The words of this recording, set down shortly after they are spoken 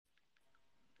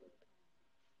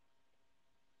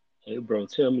Hey, bro,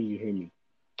 tell me you hear me.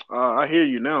 I hear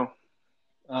you now.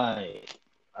 I,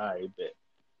 I bet.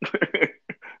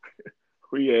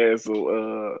 We had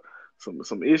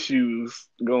some issues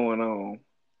going on.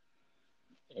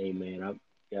 Hey, man,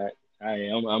 got,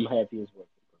 I'm happy as well,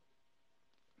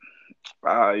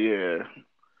 Yeah.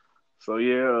 So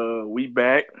yeah, we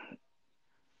back.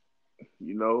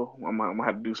 I'm gonna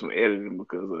have to do some editing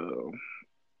because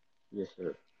Yes,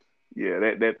 sir. yeah,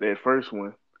 that first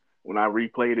one when I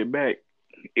replayed it back,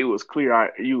 it was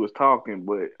clear you was talking,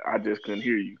 but I just couldn't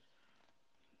hear you.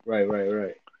 Right, right,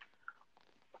 right.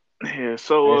 Yeah. It's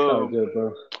So all good,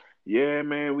 bro. yeah,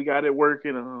 man, we got it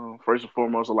working. First and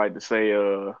foremost, I'd like to say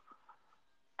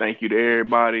thank you to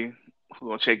everybody who's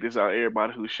gonna check this out.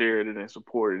 Everybody who shared it and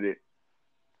supported it,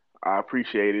 I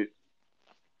appreciate it.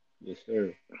 Yes,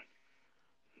 sir.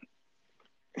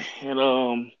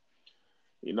 And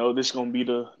this gonna be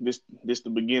the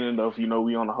beginning of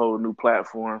we on a whole new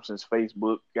platform since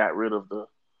Facebook got rid of the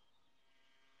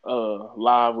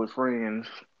live with friends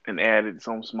and added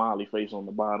some smiley face on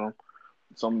the bottom.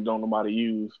 Something don't nobody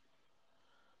use.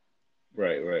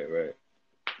 Right, right, right.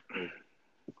 Mm.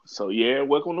 So yeah,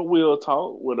 welcome to Will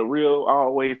Talk with a real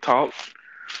always talk.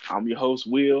 I'm your host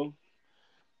Will.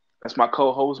 That's my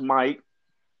co-host Mike.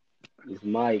 It's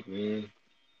Mike, man.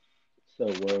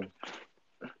 So,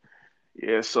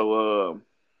 Yeah, so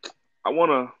I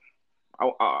wanna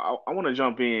I wanna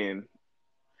jump in,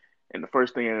 and the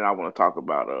first thing that I want to talk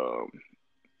about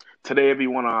today will be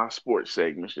one of our sports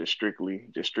segments, just strictly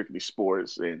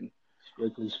sports. And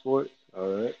strictly sports.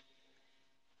 All right.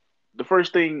 the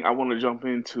first thing I want to jump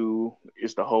into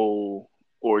is the whole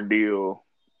ordeal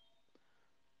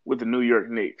with the New York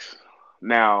Knicks.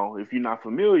 Now, if you're not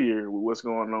familiar with what's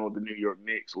going on with the New York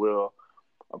Knicks, well,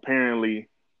 apparently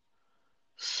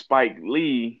Spike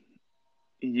Lee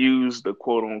used the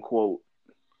quote unquote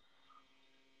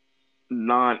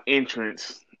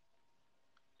non-entrance,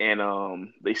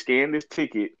 and they scanned his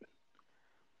ticket,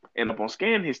 and upon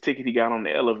scanning his ticket, he got on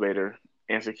the elevator,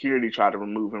 and security tried to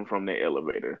remove him from the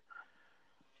elevator.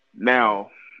 Right. Now,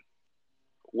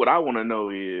 what I want to know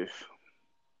is,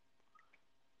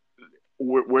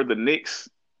 were the Knicks,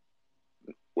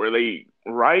 were they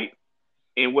right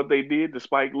in what they did to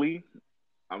Spike Lee?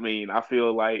 I mean, I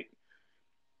feel like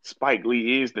Spike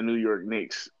Lee is the New York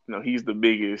Knicks. He's the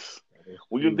biggest. That is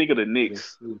When you true. think of the That is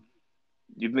Knicks, true.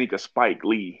 you think of Spike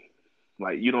Lee.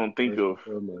 Like you don't think First of and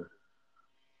foremost.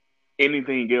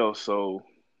 anything else. So,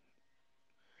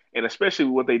 and especially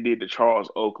what they did to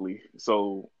Charles Oakley.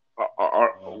 So,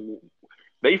 Uh,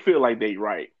 they feel like they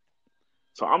right.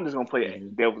 So I'm just gonna play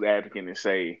mhm. devil's advocate and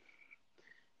say,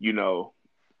 you know,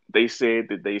 they said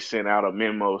that they sent out a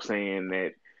memo saying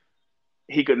that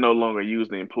he could no longer use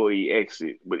the employee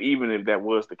exit. But even if that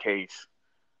was the case,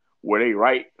 were they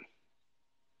right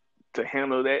to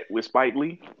handle that with Spike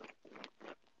Lee?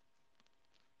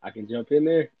 I can jump in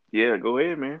there. Yeah, go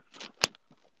ahead, man.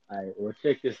 All right. Well,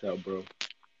 check this out, bro.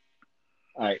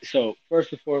 All right. So,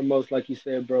 first and foremost, like you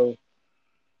said, bro,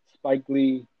 Spike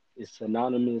Lee is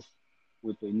synonymous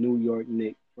with the New York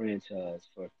Knicks franchise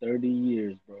for 30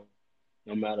 years, bro.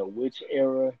 No matter which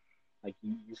era, like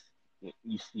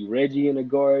you see Reggie in the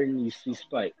Garden, you see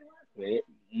Spike. When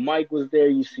Mike was there,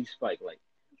 you see Spike. Like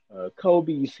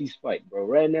Kobe, you see Spike, bro.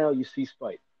 Right now, you see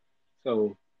Spike.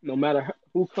 So no matter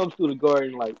who comes through the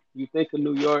Garden, like you think of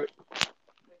New York,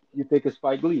 you think of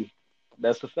Spike Lee.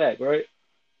 That's a fact, right?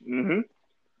 Mm-hmm.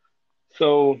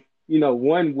 So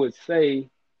one would say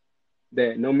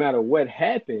that no matter what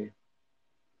happened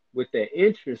with that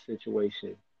interest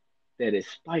situation, that is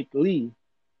Spike Lee.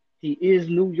 He is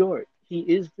New York. He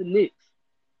is the Knicks.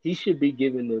 He should be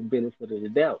given the benefit of the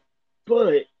doubt.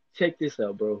 But check this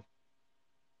out, bro.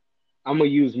 I'm gonna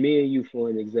use me and you for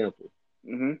an example.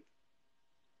 Mm-hmm.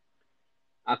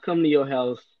 I come to your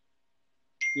house,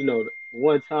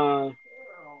 one time,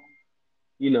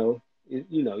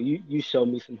 you show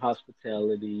me some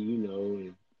hospitality, and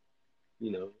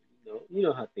you know, you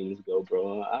know how things go,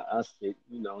 bro. I sit,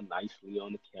 nicely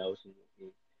on the couch and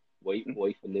wait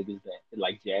for niggas that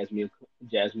like Jasmine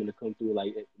to come through.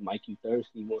 Like, Mike, you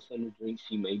thirsty? You want something to drink?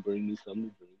 She may bring me something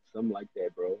to drink, something like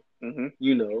that, bro. Mm-hmm.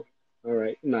 You know, all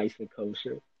right, nice and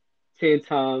kosher. 10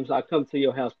 times I come to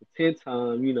your house for 10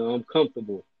 times. I'm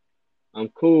comfortable. I'm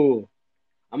cool.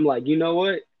 I'm like,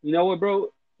 bro.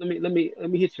 Let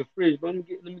me hit your fridge, bro. Let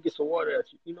me get some water out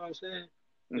you. You know what I'm saying?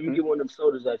 Let me Mm-hmm. get one of them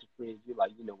sodas out your fridge. You're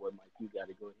like, you know what, Mike? You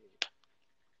gotta go ahead.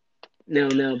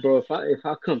 Now, bro. If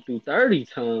I come through 30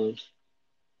 times,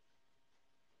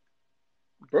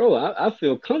 bro, I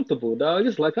feel comfortable, dog.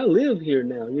 It's like I live here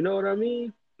now. You know what I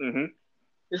mean? Mm-hmm.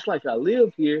 It's like I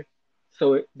live here.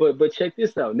 but check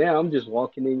this out. Now I'm just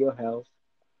walking in your house.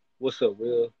 What's up,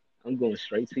 Will? I'm going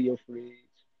straight to your fridge.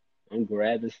 I'm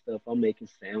grabbing stuff. I'm making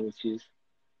sandwiches.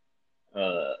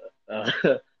 Uh, uh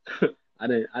I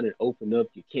didn't open up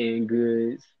your canned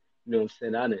goods. You know what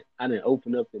I'm saying? I didn't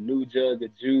open up the new jug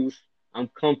of juice. I'm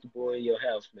comfortable in your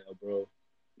house now, bro.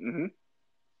 Hmm.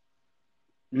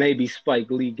 Maybe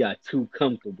Spike Lee got too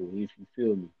comfortable, if you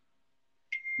feel me.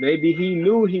 Maybe he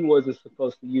knew he wasn't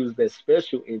supposed to use that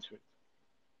special entrance,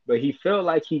 but he felt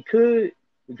like he could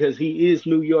because he is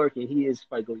New York and he is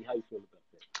Spike Lee. How you feel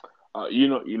about that? You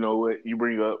know what you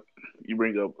bring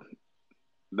up.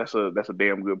 That's a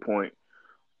damn good point.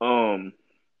 Um,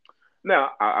 Now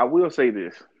I will say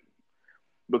this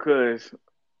because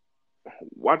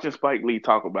watching Spike Lee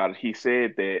talk about it, he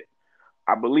said that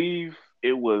I believe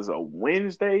it was a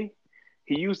Wednesday.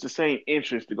 He used the same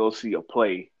entrance to go see a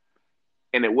play,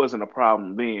 and it wasn't a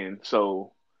problem then.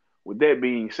 So, with that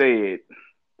being said,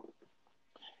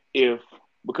 if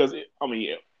because I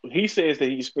mean he says that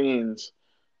he spends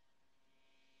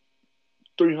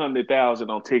 300,000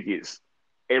 on tickets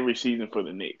every season for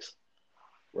the Knicks,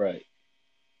 Right.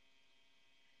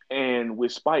 and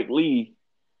with Spike Lee,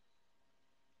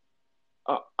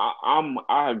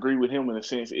 I agree with him in the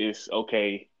sense it's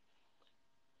okay.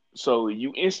 So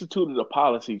you instituted a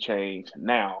policy change.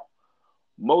 Now,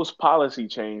 most policy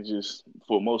changes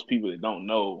for most people that don't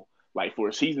know, like for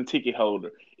a season ticket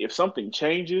holder, if something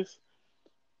changes,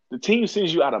 the team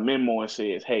sends you out a memo and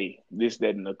says, "Hey, this,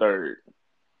 that, and the third."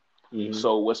 Hmm.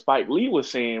 So what Spike Lee was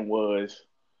saying was,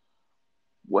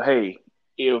 "Well, hey,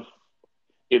 if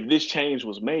if this change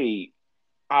was made,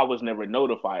 I was never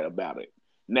notified about it."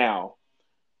 Now,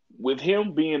 with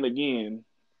him being again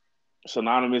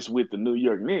synonymous with the New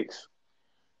York Knicks,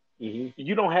 Hmm.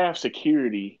 you don't have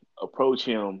security approach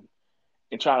him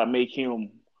and try to make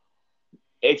him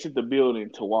exit the building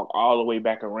to walk all the way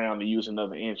back around to use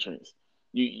another entrance.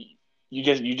 You you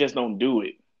just don't do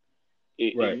it.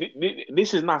 Right.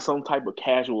 This is not some type of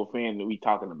casual fan that we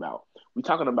talking about. We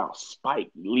talking about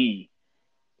Spike Lee.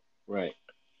 Right.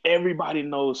 Everybody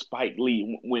knows Spike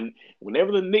Lee.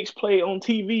 Whenever the Knicks play on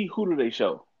TV, who do they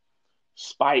show?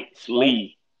 Spike Spike.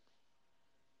 Lee.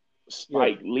 Yeah.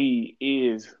 Spike Lee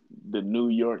is the New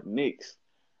York Knicks.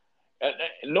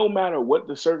 No matter what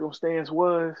the circumstance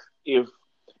was, if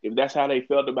that's how they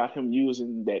felt about him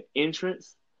using that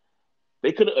entrance,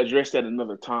 they could have addressed that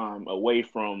another time away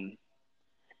from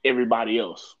everybody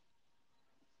else.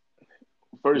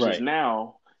 Versus Right.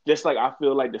 now, just like I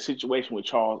feel like the situation with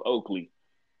Charles Oakley,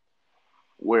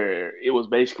 where it was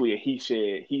basically a he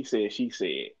said, she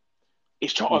said.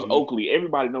 It's Charles Hmm. Oakley.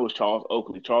 Everybody knows Charles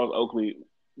Oakley. Charles Oakley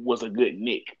was a good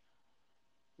Nick.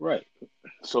 Right.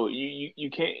 So you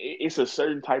can't. It's a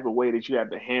certain type of way that you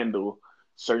have to handle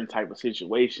certain type of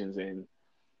situations, and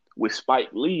with Spike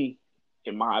Lee,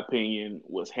 in my opinion,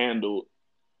 was handled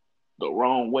the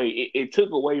wrong way. It took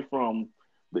away from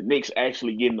the Knicks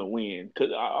actually getting the win.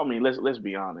 Because I mean, let's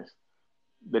be honest,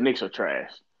 the Knicks are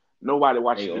trash. Nobody They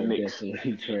watches the are Knicks.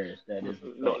 definitely trash. That is a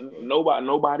fact, No, bro.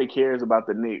 nobody cares about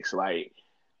the Knicks. Like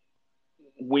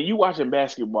when you watching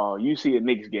basketball, you see a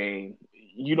Knicks game,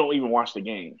 you don't even watch the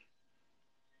game.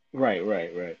 Right.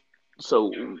 Right. Right.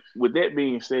 So with that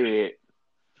being said,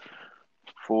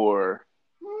 for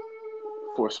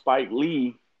for Spike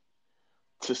Lee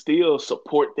to still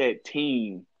support that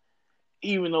team,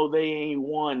 even though they ain't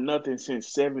won nothing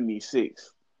since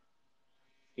 '76,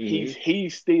 Hmm.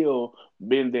 he's still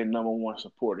been their number one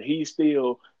supporter. He's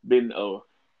still been a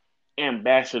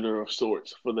ambassador of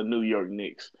sorts for the New York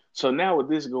Knicks. So now with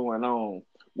this going on,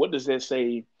 what does that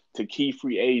say to key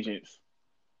free agents?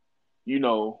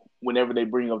 Whenever they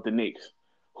bring up the Knicks,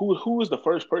 who is the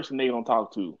first person they gonna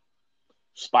talk to?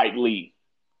 Spike Lee.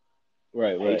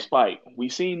 Right. Hey Right. Spike, we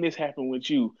seen this happen with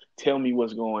you. Tell me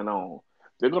what's going on.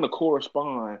 They're gonna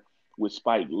correspond with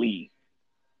Spike Lee.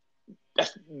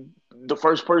 That's the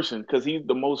first person because he's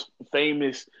the most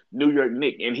famous New York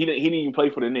Knick, and he didn't even play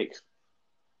for the Knicks.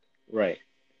 Right.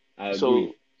 I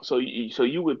agree. So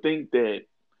you would think that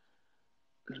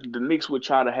the Knicks would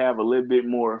try to have a little bit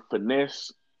more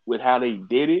finesse with how they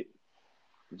did it,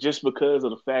 just because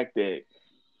of the fact that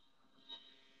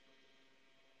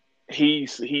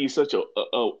he's such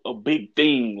a big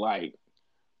thing. Like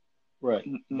Right.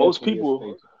 most Definitely a people,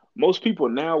 staple. most people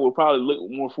now will probably look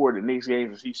more forward to the Knicks games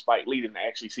and see Spike Lee than to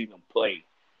actually see them play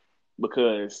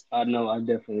because I know. I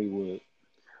definitely would.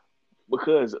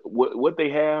 what they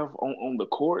have on the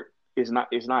court is not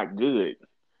good.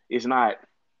 It's not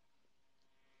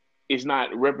it's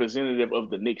not representative of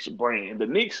the Knicks brand. The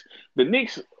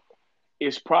Knicks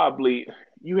is probably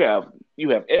you have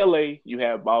LA, you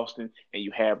have Boston, and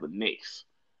you have the Knicks.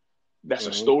 That's a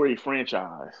Uh-huh. story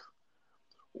franchise.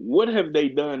 What have they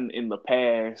done in the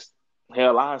past?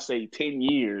 Hell, I say 10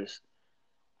 years.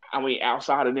 I mean,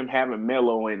 outside of them having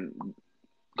Melo and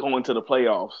going to the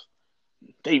playoffs,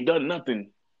 they've done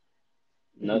nothing.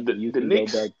 Nothing. You The can go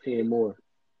Knicks, back 10 more.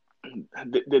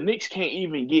 the Knicks can't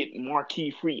even get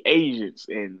marquee free agents,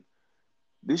 and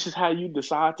this is how you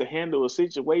decide to handle a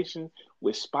situation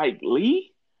with Spike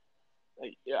Lee.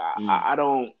 Like, Mm. I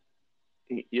don't,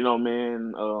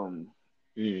 man.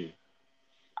 Mm.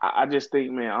 I just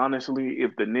think, man, honestly,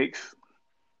 if the New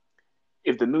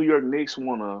York Knicks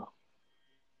want to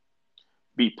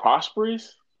be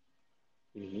prosperous,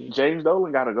 Mm-hmm. James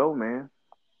Dolan got to go, man.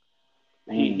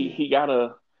 Ooh. He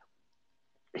gotta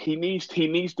he needs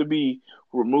to be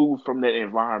removed from that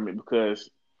environment because,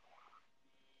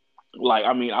 like,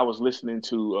 I mean, I was listening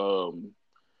to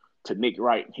Nick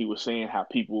Wright. He was saying how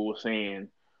people were saying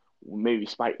maybe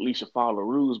Spike Lee should follow the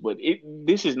rules, but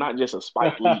this is not just a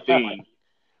Spike Lee Right, thing.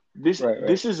 This right.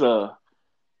 this is a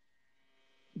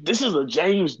this is a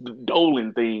James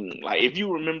Dolan thing. Like, if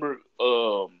you remember,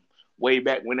 way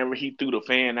back whenever he threw the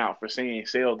fan out for saying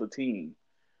sell the team,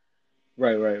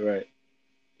 Right.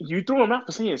 you threw him out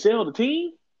for saying sell the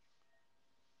team.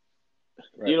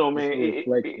 Right. It's Man, a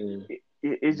reflection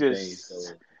it of James just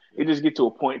Dolan for it sure. just get to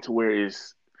a point to where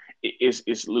it's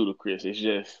ludicrous. It's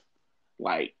just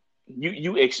like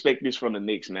you expect this from the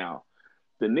Knicks now.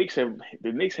 The Knicks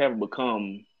have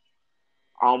become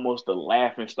almost the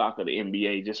laughing stock of the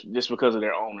NBA just because of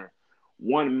their owner.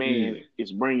 One man Mm.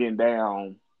 is bringing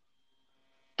down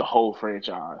the whole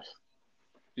franchise,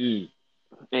 Mm.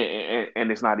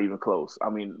 and it's not even close. I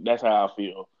mean, that's how I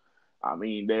feel. I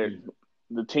mean, Mm.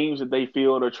 the teams that they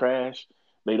field are trash.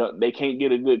 They can't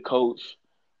get a good coach.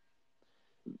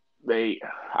 They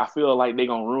I feel like they're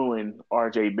gonna ruin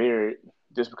RJ Barrett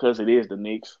just because it is the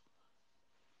Knicks.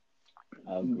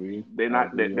 I agree. They're I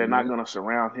not agree they're on not that. gonna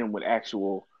surround him with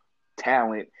actual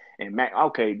talent and Mac.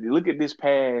 Okay, look at this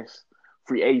past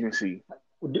free agency.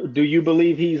 Do you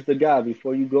believe he's the guy?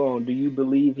 Before you go on, do you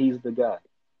believe he's the guy?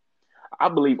 I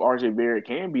believe RJ Barrett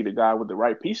can be the guy with the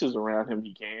right pieces around him.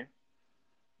 He can,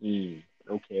 Mm.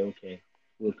 Okay.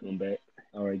 We'll come back.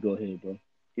 All right, go ahead, bro.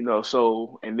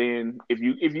 So, and then if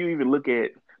you even look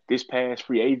at this past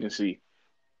free agency,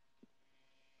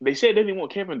 they said they didn't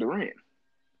want Kevin Durant.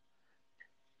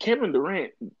 Kevin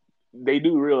Durant, they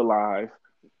do realize,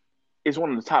 is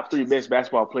one of the top three best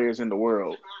basketball players in the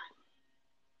world,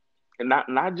 and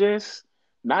not just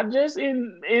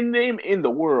in the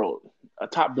world, a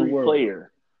top The three world.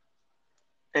 player.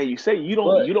 And you say you don't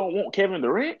But you don't want Kevin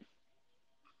Durant?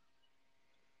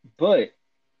 but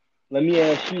let me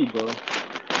ask you, bro.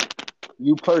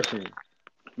 You personally.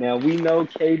 Now we know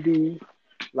KD,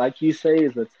 like you say,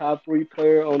 is a top three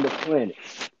player on the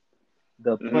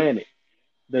Mm-hmm. planet,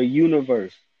 the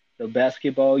universe, the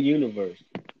basketball universe.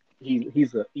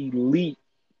 He's an elite,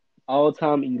 all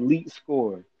time elite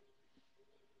scorer,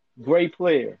 great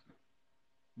player.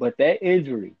 But that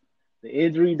injury, the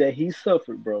injury that he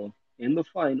suffered, bro, in the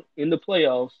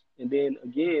playoffs, and then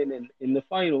again in the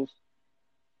finals,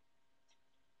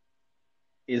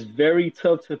 is very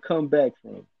tough to come back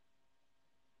from.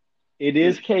 It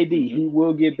is KD. Mm-hmm. He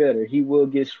will get better. He will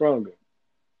get stronger.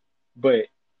 But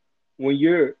when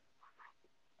you're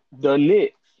the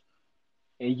Knicks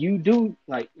and you do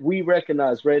like we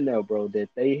recognize right now, bro, that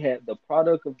they have the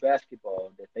product of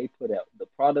basketball that they put out. The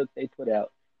product they put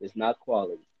out is not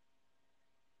quality.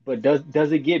 But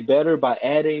does it get better by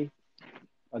adding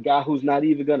a guy who's not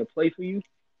even going to play for you?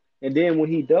 And then when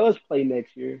he does play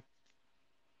next year,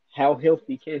 how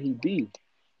healthy can he be?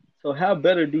 So how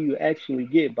better do you actually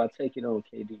get by taking on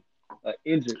KD,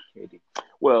 injured KD?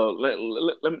 Well,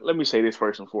 let me say this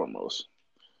first and foremost.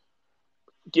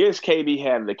 Yes, KD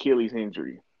had an Achilles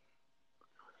injury,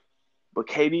 but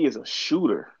KD is a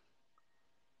shooter.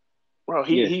 Bro,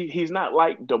 Yes. he's not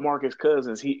like DeMarcus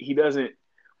Cousins. He doesn't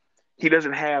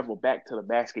have a back to the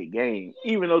basket game.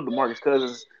 Even though DeMarcus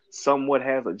Cousins somewhat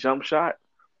has a jump shot,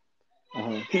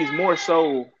 Uh-huh. he's more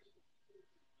so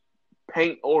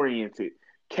paint oriented.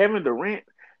 Kevin Durant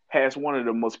has one of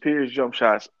the most purest jump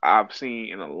shots I've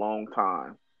seen in a long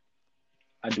time.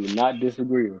 I do not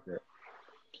disagree with that.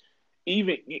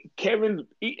 Even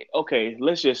okay,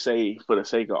 let's just say for the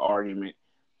sake of argument,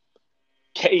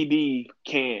 KD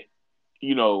can't,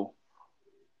 you know,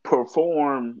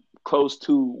 perform close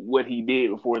to what he did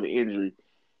before the injury.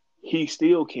 He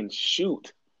still can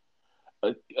shoot.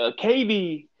 A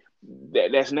KD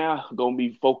that's now going to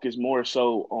be focused more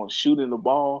so on shooting the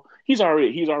ball. He's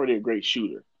already a great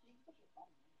shooter.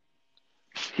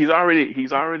 He's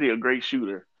already a great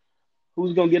shooter.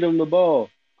 Who's gonna get him the ball?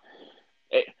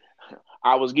 Eh,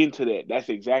 I was getting to that. That's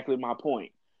exactly my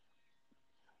point.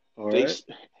 All They right.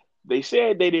 they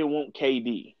said they didn't want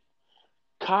KD.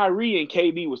 Kyrie and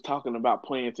KD was talking about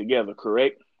playing together,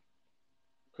 correct?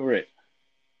 Correct.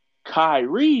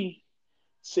 Kyrie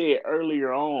said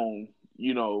earlier on,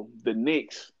 the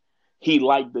Knicks, he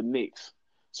liked the Knicks.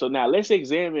 So now let's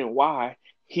examine why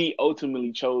he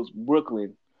ultimately chose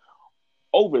Brooklyn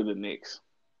over the Knicks.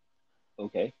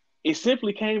 Okay. It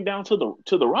simply came down to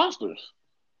the rosters.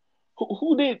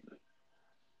 Who did?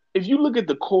 If you look at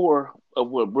the core of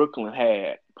what Brooklyn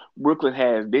had, Brooklyn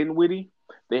has Dinwiddie,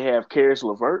 they have Karis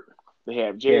LeVert, they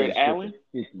have Jared Yes, with Allen.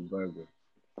 the chicken burger.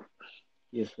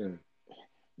 Yes, sir.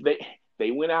 They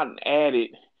they went out and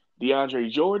added DeAndre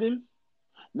Jordan.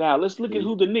 Now let's look at See,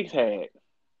 who the Knicks had.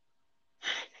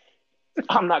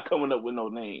 I'm not coming up with no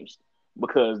names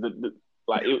because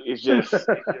it's just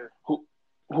who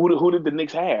who did the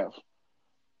Knicks have?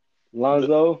 The,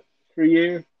 Lonzo,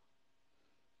 Trier.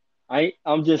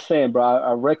 I'm just saying, bro.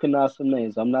 I recognize some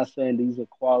names. I'm not saying these are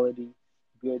quality,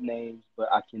 good names, but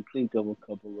I can think of a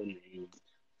couple of names.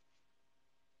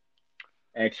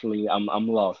 Actually, I'm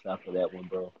lost after that one,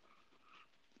 bro.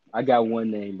 I got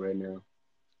one name right now.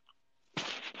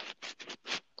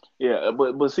 yeah,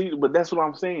 but that's what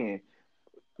I'm saying.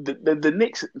 The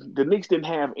Knicks didn't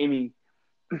have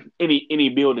any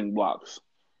building blocks.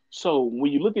 So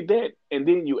when you look at that and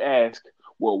then you ask,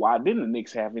 well, why didn't the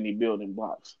Knicks have any building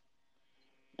blocks?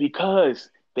 Because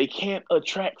they can't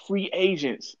attract free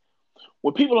agents.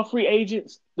 When people are free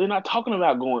agents, they're not talking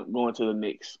about going to the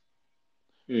Knicks.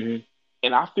 Hmm.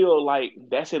 And I feel like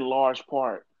that's in large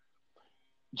part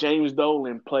James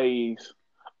Dolan plays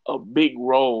a big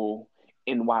role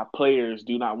in why players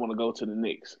do not want to go to the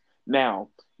Knicks. Now,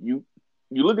 you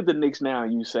you look at the Knicks now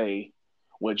and you say,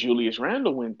 well, Julius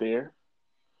Randle went there.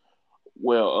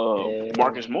 Well, Yeah,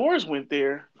 Marcus Morris went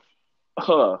there.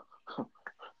 Uh,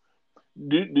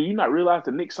 do you not realize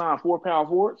the Knicks signed four power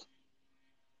forwards?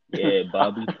 yeah.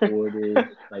 Bobby Portis.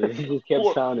 Like he just kept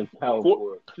four, sounding four,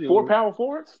 powerful. four power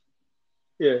forwards?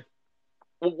 Yeah.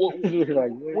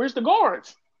 Like Where's the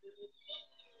guards?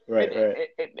 And, right, right.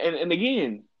 and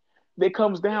again, that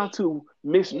comes down to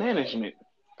mismanagement.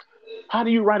 How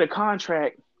do you write a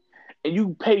contract and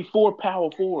you pay four power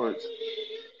forwards?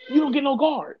 You don't get no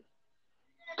guard.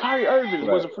 Kyrie Irving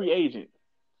was Right. a free agent.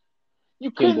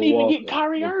 You Kimber couldn't even get Walker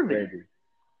Kyrie was Irving. crazy.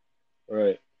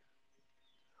 Right.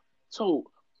 So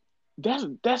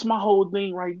that's my whole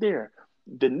thing right there.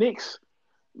 The Knicks,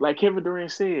 like Kevin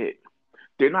Durant said,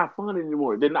 they're not fun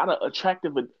anymore. They're not an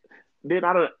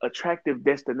attractive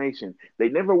destination. They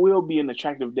never will be an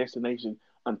attractive destination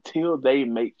until they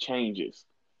make changes.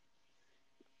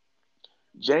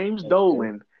 James That's fair.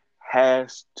 Dolan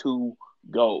has to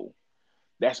go.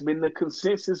 That's been the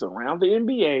consensus around the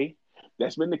NBA.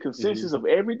 That's been the Hmm. consensus of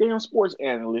every damn sports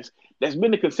analyst. That's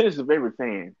been the consensus of every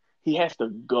fan. He has to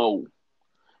go.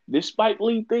 This Spike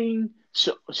Lee thing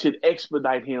should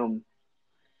expedite him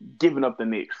giving up the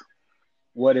Knicks.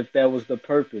 What if that was the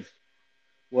purpose?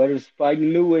 What if Spike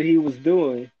knew what he was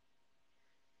doing?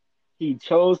 He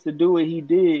chose to do what he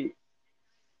did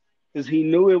because he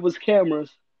knew it was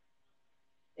cameras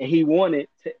and he wanted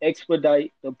to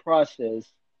expedite the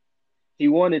process. He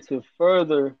wanted to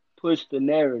further push the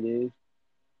narrative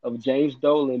of James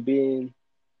Dolan being,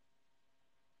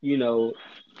 you know,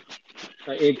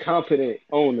 an incompetent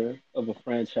owner of a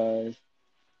franchise.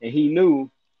 And he knew,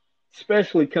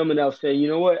 especially coming out saying, you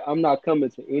know what, I'm not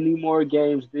coming to any more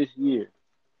games this year.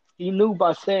 He knew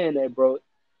by saying that, bro,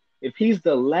 if he's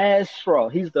the last straw,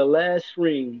 he's the last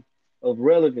ring of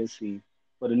relevancy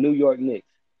for the New York Knicks.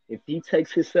 If he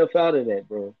takes himself out of that,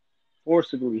 bro,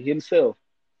 forcibly himself,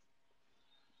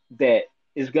 that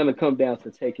is going to come down to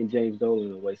taking James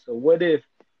Dolan away. So what if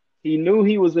he knew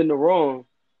he was in the wrong,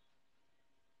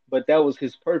 but that was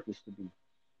his purpose to be?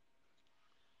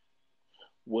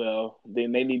 Well,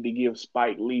 then they need to give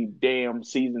Spike Lee damn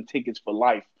season tickets for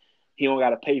life. He don't got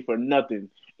to pay for nothing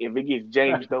if it gets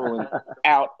James Dolan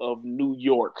out of New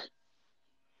York.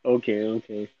 Okay,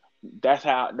 okay. That's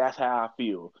how I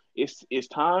feel. It's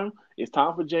time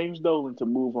for James Dolan to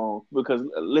move on because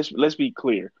let's be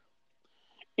clear.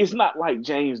 It's not like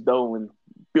James Dolan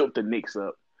built the Knicks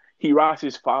up. He writes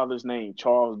his father's name,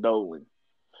 Charles Dolan.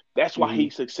 That's why Hmm.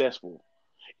 he's successful.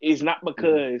 It's not Hmm.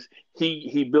 because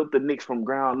he built the Knicks from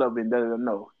ground up and doesn't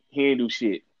know. He ain't do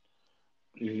shit.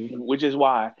 Hmm. Which is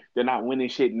why they're not winning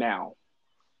shit now.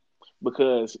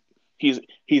 Because he's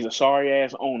a sorry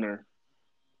ass owner.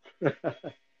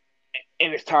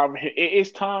 And it's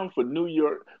time for New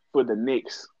York for the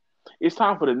Knicks. It's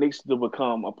time for the Knicks to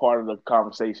become a part of the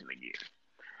conversation again.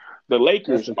 The That's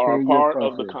Lakers a are a 10-year part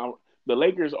of process. The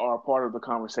Lakers are a part of the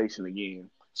conversation again.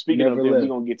 Speaking of Never them, we're left.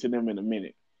 gonna get to them in a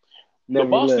minute. Never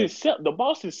left. The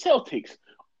Boston Celtics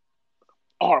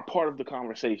are a part of the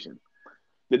conversation.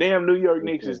 The damn New York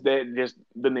Knicks Okay. is that just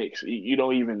the Knicks. You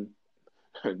don't even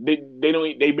they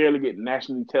don't they barely get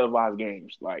nationally televised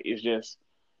games. Like it's just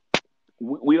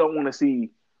we don't want to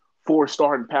see four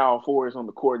starting power forwards on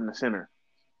the court in the center.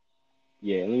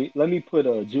 Yeah. Let me put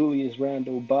Julius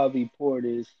Randle, Bobby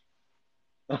Portis.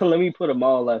 Let me put them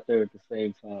all out there at the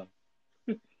same time.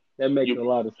 That makes a You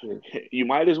lot of sense. you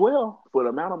might as well for the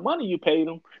amount of money you paid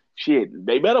them. Shit,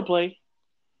 they better play.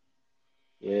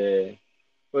 Yeah.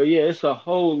 But yeah, it's a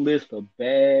whole list of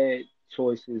bad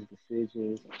choices,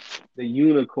 decisions. The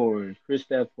unicorn,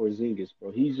 Kristaps Porzingis,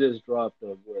 bro. He just dropped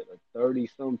a 30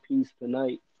 some piece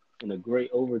tonight in a great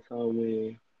overtime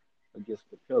win against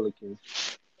the Pelicans.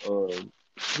 Um,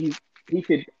 he he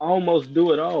could almost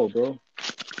do it all, bro.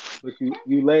 But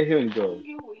you let him go.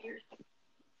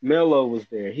 Melo was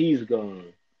there. He's gone.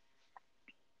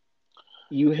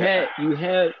 You had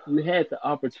the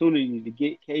opportunity to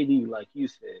get KD, like you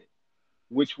said,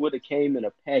 which would have came in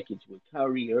a package with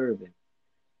Kyrie Irving,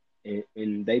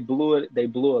 and they blew it. They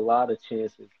blew a lot of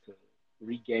chances to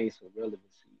regain some relevancy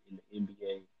in the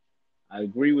NBA. I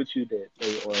agree with you that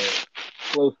they are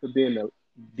close to being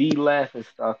the laughing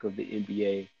stock of the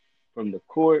NBA, from the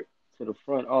court to the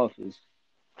front office.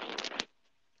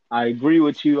 I agree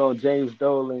with you on James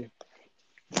Dolan,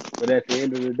 but at the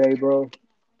end of the day, bro,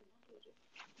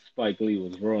 Spike Lee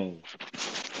was wrong.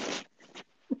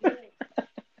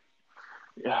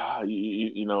 Yeah,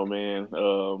 you know, man.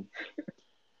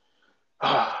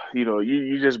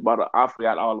 You just brought. I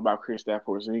forgot all about Kristaps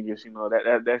Porzingis. You know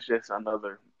that's just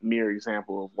another mere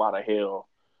example of why the hell.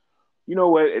 You know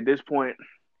what? At this point,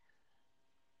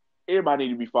 everybody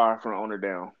need to be fired from the owner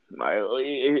down. Like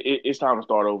it's time to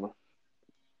start over. It,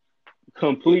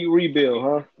 Complete rebuild,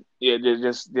 huh? yeah,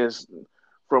 just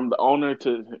from the owner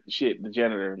to shit the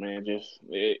janitor, man.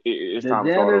 It's The time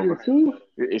to start janitor over. too.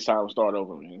 It's time to start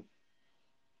over, man.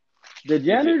 The It's it,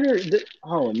 janitor.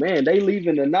 Oh man, they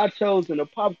leaving the nachos and the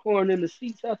popcorn in the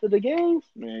seats after the games.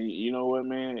 man. You know what,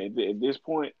 man? At this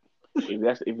point,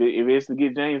 if it's to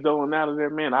get James Dolan out of there,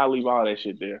 man, I'll leave all that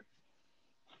shit there.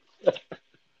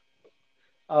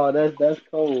 Oh, that's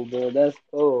cold, bro. That's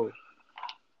cold.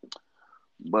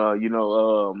 But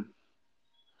man.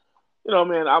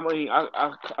 I mean,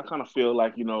 I kind of feel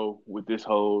like with this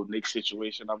whole Knicks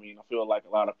situation. I mean, I feel like a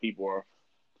lot of people are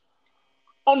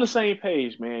on the same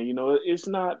page, man. It's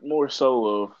not more so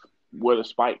of whether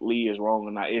Spike Lee is wrong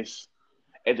or not. It's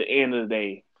at the end of the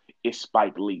day, it's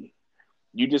Spike Lee.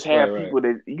 Right,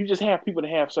 right. You just have people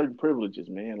that have certain privileges,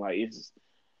 man. Like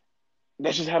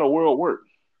that's just how the world works.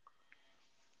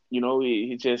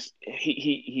 It just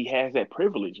he has that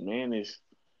privilege, man. And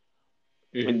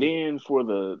Hmm. then for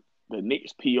the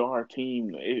Knicks PR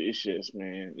team, it's just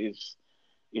man, it's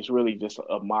really just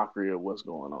a mockery of what's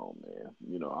going on,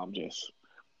 man. I'm just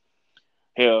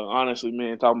hell, honestly,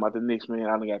 man. Talking about the Knicks, man.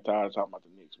 I done got tired of talking about the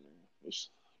Knicks, man. It's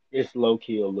It's low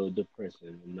key a little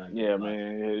depressing. I'm not gonna Yeah, lie.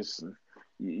 man.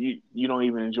 You don't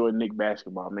even enjoy Knick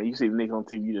basketball, man. You see the Knicks on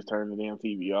TV, you just turn the damn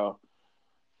TV off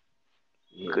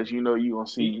Yeah, because you gonna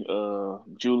see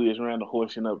Julius Randle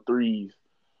hoisting up threes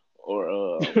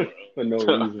or for no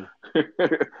reason.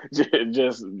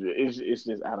 just it's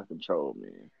just out of control,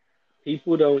 man.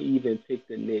 People don't even pick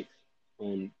the Knicks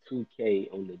on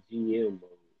 2K on the GM mode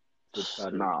to try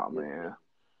to Nah, resist man.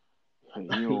 them. You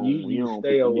you don't you you don't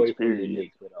stay pick the Knicks, away from the period,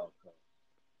 Knicks at all costs.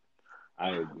 I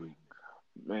agree.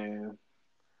 man.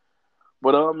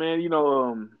 But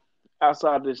man,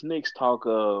 outside this Knicks talk,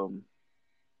 a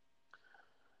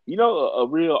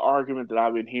real argument that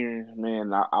I've been hearing,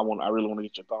 man. I really want to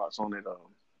get your thoughts on it.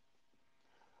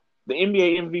 The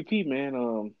NBA MVP,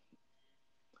 man.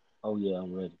 Oh yeah,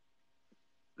 I'm ready.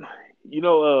 You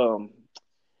know,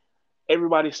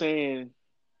 everybody's saying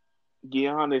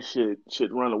Giannis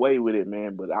should run away with it,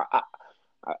 man. But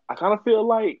I kind of feel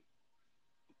like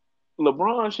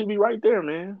LeBron should be right there,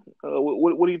 man.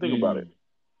 What do you think about it? Mm.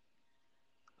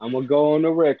 I'm gonna go on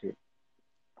the record.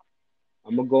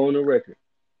 I'm gonna go on the record.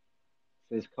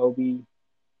 Since Kobe,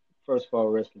 first of all,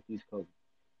 rest in peace, Kobe.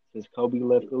 Since Kobe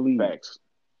left the league, Facts.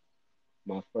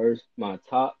 my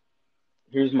top,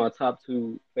 here's my top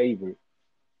two favorite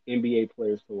NBA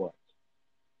players to watch.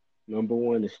 Number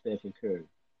one is Stephen Curry,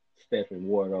 Stephen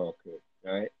Wardall Curry.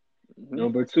 All right. Hmm.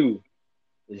 Number two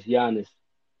is Giannis,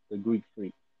 the Greek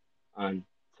freak, on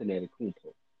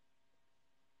Antetokounmpo.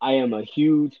 I am a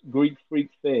huge Greek freak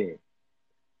fan.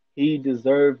 He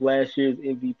deserved last year's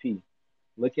MVP.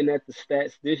 Looking at the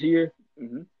stats this year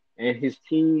Hmm. and his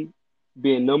team,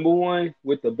 being number one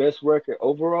with the best record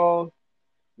overall,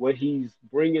 what he's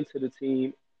bringing to the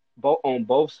team, on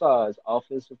both sides,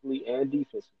 offensively and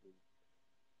defensively.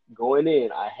 Going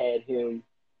in, I had him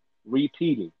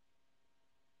repeating.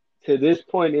 To this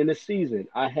point in the season,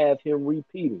 I have him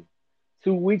repeating.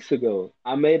 2 weeks ago,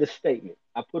 I made a statement.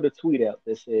 I put a tweet out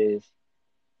that says,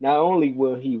 not only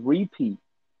will he repeat,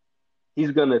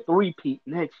 he's going to three-peat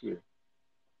next year.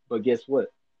 But guess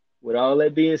what? With all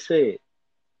that being said,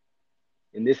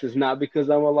 and this is not because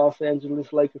I'm a Los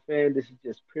Angeles Laker fan, this is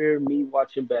just pure me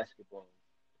watching basketball.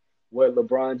 What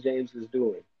LeBron James is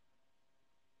doing.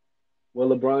 What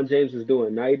LeBron James is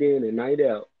doing night in and night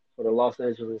out for the Los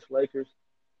Angeles Lakers,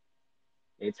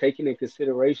 and taking in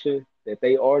consideration that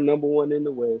they are number one in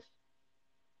the West,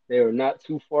 they are not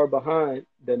too far behind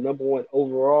the number one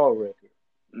overall record.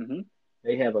 Hmm.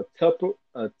 They have a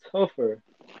tougher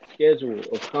schedule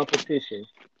of competition.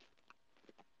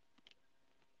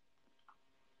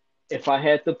 If I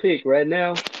had to pick right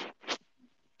now,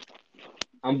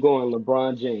 I'm going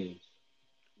LeBron James.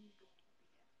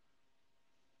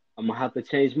 I'm gonna have to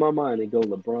change my mind and go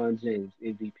LeBron James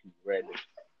MVP right now.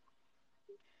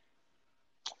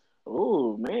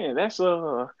 Oh man, that's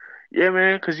yeah,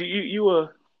 man, because you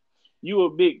a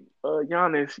big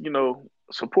Giannis,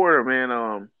 supporter,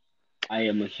 man. I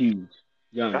am a huge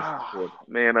Giannis supporter.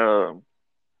 Man,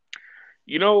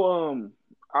 you know,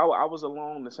 I was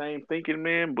along the same thinking,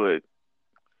 man, but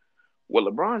what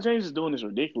LeBron James is doing is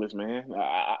ridiculous, man.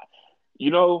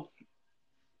 You know,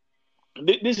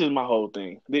 this is my whole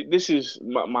thing. This is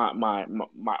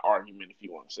my argument, if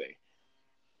you want to say.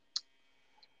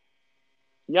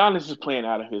 Giannis is playing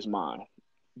out of his mind.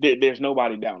 There's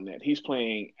nobody doubting that. He's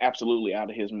playing absolutely out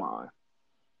of his mind.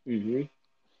 Hmm.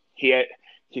 He had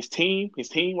his team. His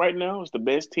team right now is the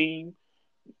best team.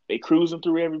 They cruising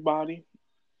through everybody.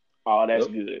 Oh, that's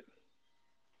Yep. good.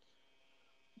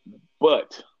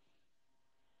 But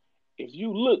if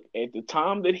you look at the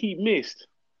time that he missed,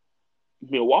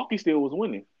 Milwaukee still was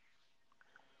winning.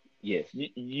 Yes.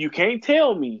 You can't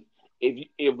tell me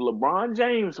if LeBron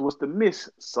James was to miss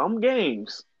some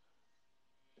games,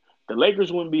 the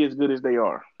Lakers wouldn't be as good as they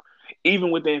are, even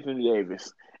with Anthony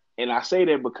Davis. And I say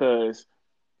that because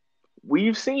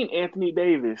we've seen Anthony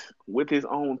Davis with his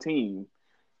own team.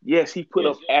 Yes, he put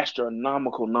Yes. up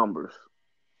astronomical numbers.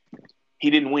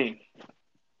 He didn't win.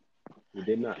 He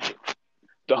did not.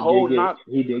 The He did whole get knock,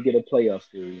 he did get a playoff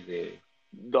series there,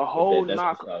 the but whole that's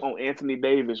knock beside on Anthony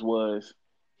Davis was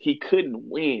he couldn't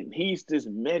win. He's this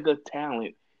mega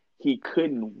talent. He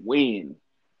couldn't win.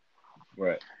 the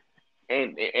right.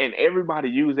 And everybody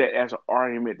used that as an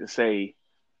argument to say,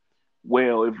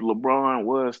 well, if LeBron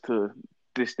was to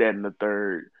this, that, and the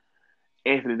third,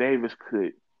 Anthony Davis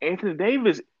could. Anthony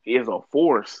Davis is a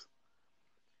force.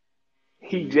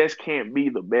 He Hmm. just can't be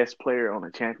the best player on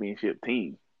a championship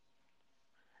team.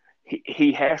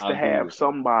 He has I to agree have with that.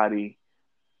 somebody.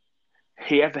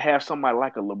 He has to have somebody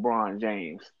like a LeBron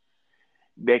James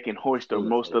that can hoist the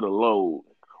most of the Facilitator. load,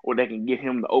 or that can get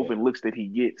him the Yeah. open looks that he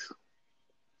gets.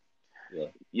 Yeah.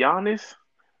 Giannis,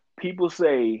 people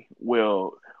say,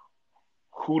 well,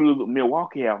 who do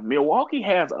Milwaukee have? Milwaukee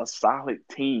has a solid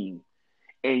team.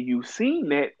 And you've seen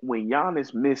Yeah. that when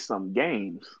Giannis missed some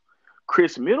games.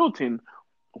 Chris Middleton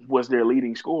was their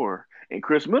leading scorer. And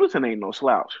Chris Middleton ain't no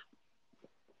slouch.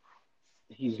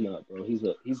 He's not, bro. He's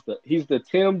the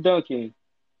Tim Duncan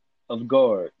of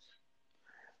guards.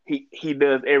 He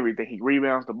does everything. He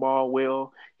rebounds the ball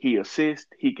well, he assists,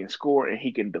 he can score, and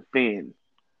he can defend.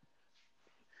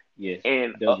 Yes.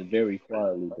 And Does it very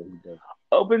quietly, but he does.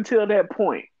 up until that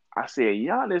point, I said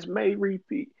Giannis may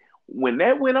repeat. When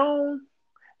that went on,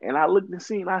 and I looked and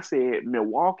seen, I said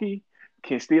Milwaukee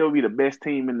can still be the best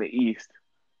team in the East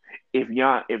if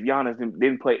Giannis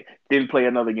didn't play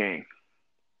another game.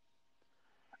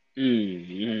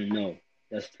 No,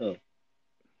 that's tough.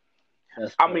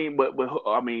 That's I tough. mean, but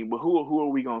who are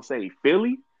we gonna say?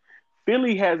 Philly?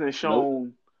 Philly hasn't Nope.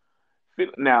 shown.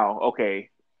 Now, okay,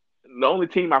 the only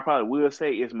team I probably will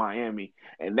say is Miami,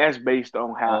 and that's based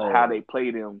on how Oh, they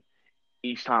play them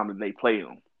each time that they play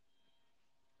them.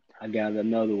 I got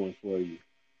another one for you.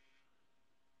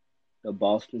 The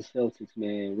Boston Celtics,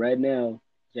 man. Right now,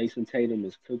 Jason Tatum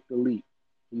has took the leap.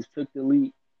 He's took the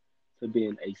leap to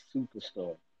being a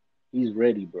superstar. He's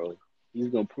ready, bro. He's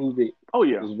gonna prove it Oh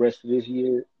yeah, this rest of this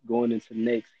year, going into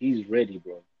next. He's ready,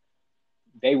 bro.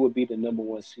 They would be the number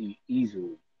one seed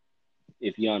easily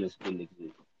if Giannis didn't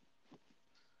exist.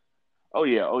 oh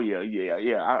yeah.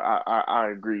 I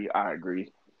agree. I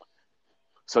agree.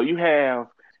 So you have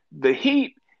the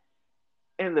Heat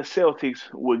and the Celtics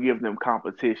will give them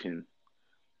competition.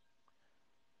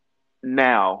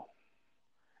 Now,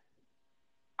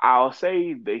 I'll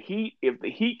say the Heat, if the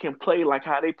Heat can play like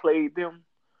how they played them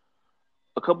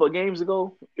a couple of games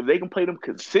ago, if they can play them Mm,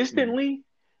 consistently,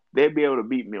 they'll be able to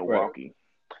beat right. Milwaukee.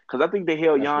 Because I think they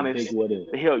held That's a Giannis, big what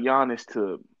if. they held Giannis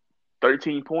to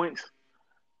 13 points,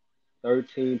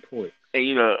 13 points.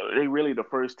 and they really the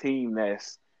first team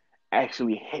that's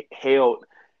actually held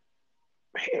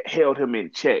him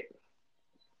in check.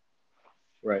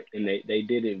 Right. And they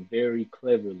did it very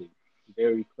cleverly.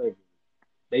 Very cleverly.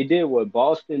 They did what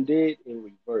Boston did in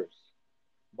reverse.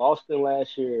 Boston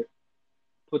last year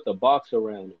put the box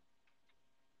around him,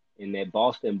 and that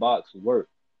Boston box worked.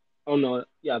 Oh no,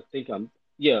 yeah, I think I'm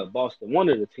yeah, Boston, one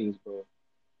of the teams, bro.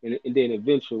 And then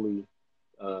eventually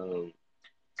um,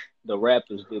 the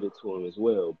Raptors did it to him as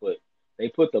well. But they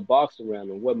put the box around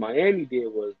him. What Miami did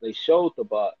was they showed the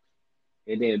box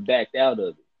and then backed out of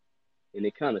it, and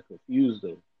it kind of confused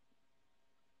them.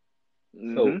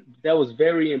 So Hmm. that was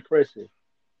very impressive.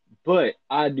 But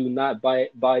I do not buy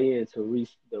into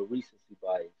the recency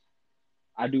bias.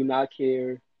 I do not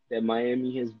care that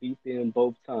Miami has beat them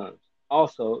both times.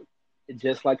 Also,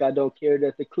 just like I don't care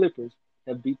that the Clippers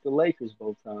have beat the Lakers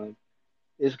both times,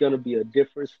 it's going to be a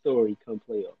different story come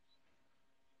playoffs.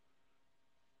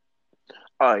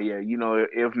 Oh yeah,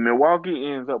 if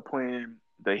Milwaukee ends up playing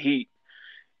the Heat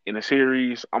in a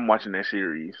series, I'm watching that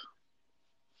series.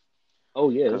 Oh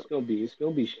yeah, Cause it's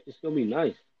gonna be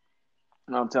nice.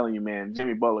 I'm telling you, man,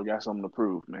 Jimmy Butler got something to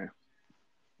prove, man.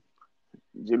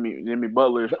 Jimmy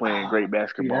Butler is But playing great see,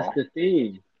 that's basketball. the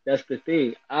thing. That's the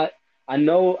thing. I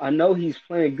know he's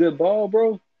playing good ball,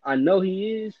 bro. I know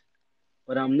he is,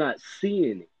 but I'm not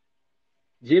seeing it.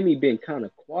 Jimmy been kind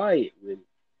of quiet with it.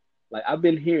 Like I've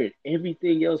been hearing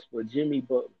everything else but Jimmy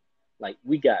Butler. Like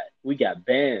we got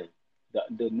Bam,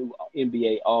 the new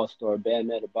NBA All Star Bam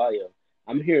Adebayo.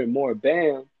 I'm hearing more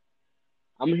Bam.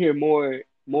 I'm hearing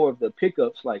more of the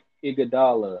pickups like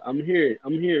Iguodala. I'm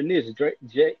hearing this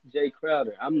Jay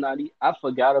Crowder. I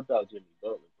forgot about Jimmy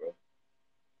Butler,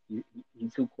 bro.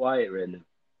 He's too quiet right now.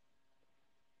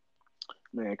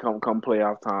 Man, come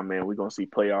playoff time, man. We're gonna see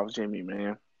playoff Jimmy,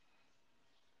 man.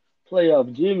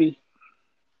 Playoff Jimmy.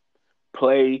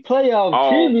 Play Playoff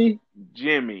off Jimmy.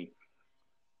 Jimmy.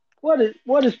 What is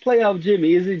playoff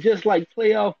Jimmy? Is it just like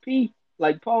playoff P,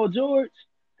 like Paul George?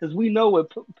 Because we know what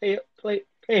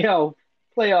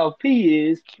playoff P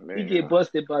is. He get Man,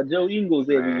 busted by Joe Ingles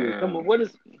every year. Come on, man,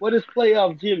 what is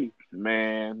playoff Jimmy?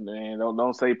 man.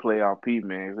 Don't say playoff P,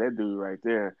 man. That dude right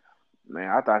there, man.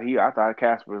 I thought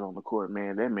Casper was on the court,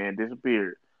 man. That man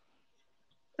disappeared.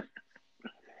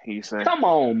 He said, Come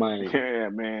on, man. yeah,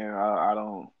 man. I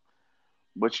don't.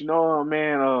 But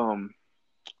man.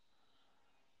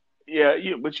 Yeah,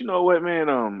 but you know what, man.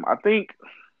 I think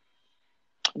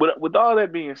with all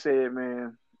that being said,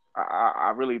 man,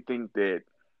 I really think that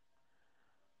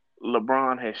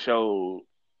LeBron has showed.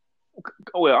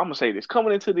 Well, I'm gonna say this: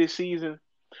 coming into this season,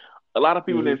 a lot of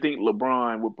people Hmm. didn't think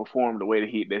LeBron would perform the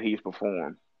way that he's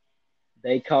performed.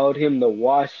 They called him the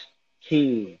Wash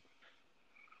King.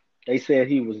 They said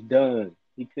he was done.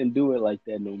 He couldn't do it like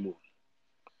that no more.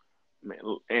 Man,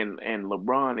 and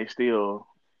LeBron is still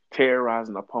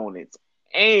terrorizing opponents.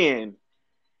 And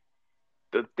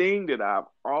the thing that I've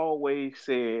always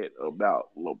said about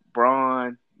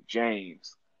LeBron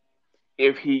James,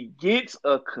 if he gets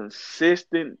a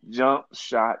consistent jump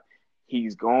shot,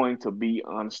 he's going to be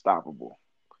unstoppable.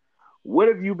 What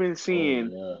have you been Oh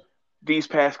seeing yeah. these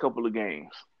past couple of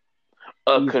games?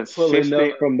 A He's pulling up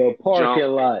consistent from the parking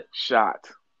jump lot. shot.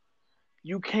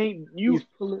 You can't He's you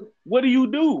pulling. what do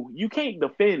you do? You can't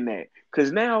defend that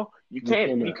because now you You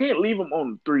can't you cannot. can't leave him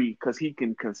on the three because he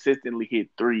can consistently hit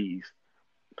threes.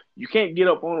 You can't get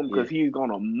up on him Yeah. because he's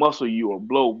gonna muscle you or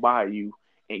blow by you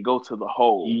and go to the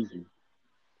hole. Easy.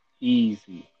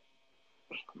 Easy.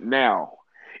 Now,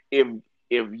 if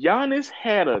if Giannis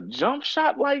had a jump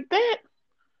shot like that,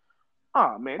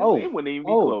 ah man, Oh. it wouldn't even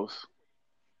be Oh. close.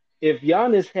 If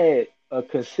Giannis had a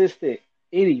consistent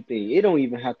anything, it don't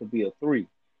even have to be a three.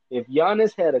 If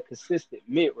Giannis had a consistent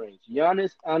mid range,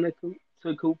 Giannis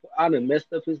Antetokounmpo, I done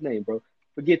messed up his name, bro.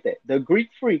 Forget that. The Greek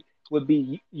Freak would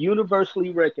be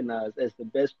universally recognized as the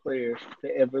best player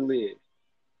to ever live.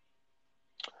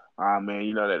 Ah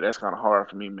man, that's kind of hard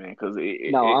for me, man, because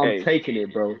No, I'm hey, taking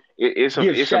it, bro. it's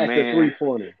Give it's a Shaq a man,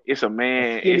 3-pointer, it's a a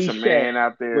man, it's skinny a Shaq man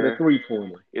out with a there.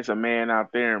 3-pointer. It's a man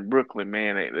out there in Brooklyn,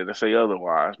 man, that say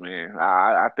otherwise, man.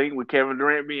 I think with Kevin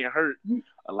Durant being hurt, You,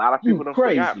 a lot of you people don't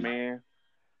forgot, crazy? man.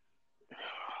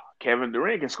 Kevin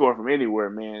Durant can score from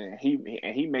anywhere, man, and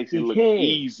he makes it He look can.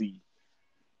 easy.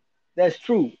 That's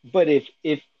true. But if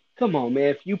come on, man,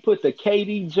 if you put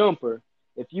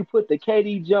the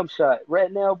KD jump shot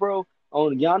right now, bro,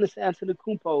 on Giannis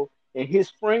Antetokounmpo, and his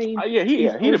frame,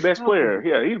 he's He the best player. unstoppable.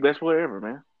 Yeah, he the best player ever,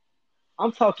 man.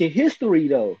 I'm talking history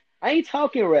though. I ain't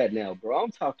talking right now, bro.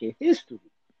 I'm talking history.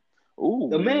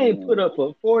 The man put Ooh, up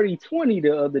a 40-20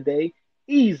 the other day.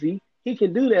 Easy. He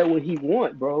can do that when he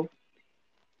want, bro.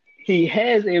 He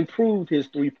has improved his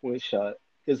 3-point shot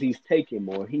because he's taking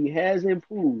more. He has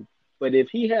improved. But if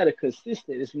he had a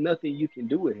consistent, it's nothing you can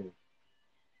do with him.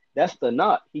 That's the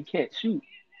knock. He can't shoot.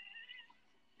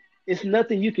 It's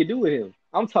nothing you can do with him.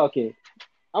 I'm talking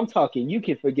you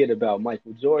can forget about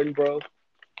Michael Jordan, bro.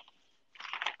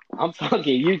 I'm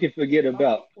talking you can forget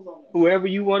about whoever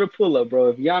you want to pull up, bro.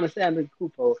 If Giannis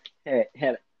Antetokounmpo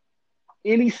had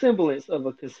any semblance of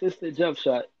a consistent jump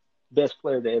shot, best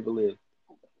player to ever live.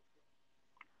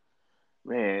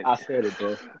 man. I said it,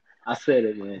 bro. I said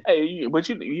it, man. Hey, but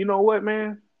you know what,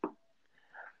 man?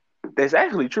 That's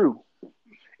actually true.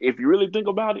 If you really think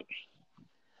about it,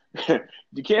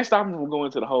 you can't stop him from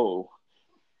going to the hole.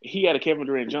 He had a Kevin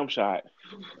Durant jump shot.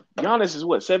 Giannis is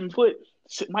what 7 foot,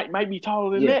 might be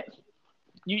taller than Yeah, that.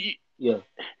 You yeah.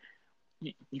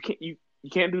 you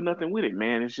can't do nothing with it,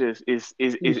 man. It's just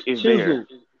He's it's there. chiseled.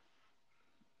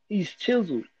 He's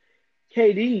chiseled.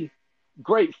 KD,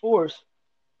 great force,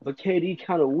 but KD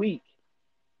kind of weak.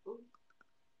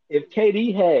 If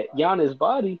KD had Giannis'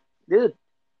 body,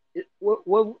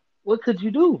 what could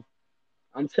you do?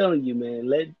 I'm telling you, man.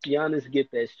 Let Giannis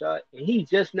get that shot, and he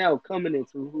just now coming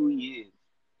into who he is.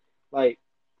 Like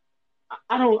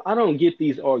I don't get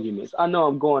these arguments. I know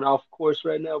I'm going off course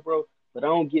right now, bro, but I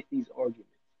don't get these arguments.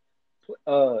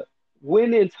 Uh,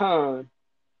 when in time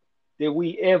did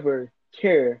we ever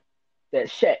care that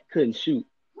Shaq couldn't shoot?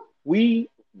 We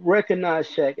recognize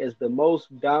Shaq as the most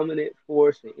dominant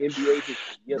force in NBA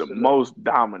history. The Yes or no? most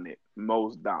dominant.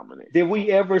 Did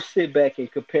we ever sit back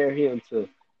and compare him to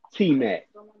T Mac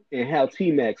and how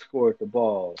T Mac scored the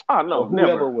ball Oh no, or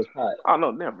whoever never. was hot? Oh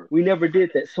no, never. We never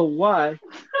did that. So why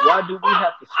do we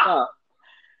have to stop?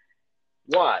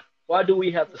 Why? Why do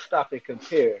we have to stop and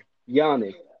compare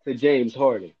Giannis to James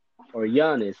Harden or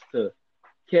Giannis to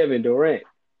Kevin Durant?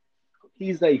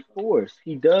 He's a force.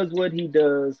 He does what he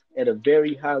does at a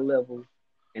very high level,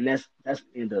 and that's the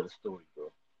end of the story,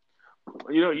 bro.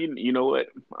 You know what?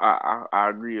 I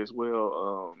agree as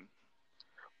well.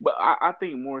 But I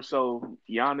think more so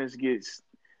Giannis gets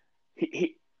he,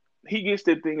 he he gets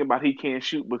the thing about he can't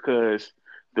shoot because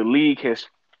the league has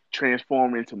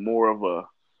transformed into more of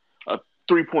a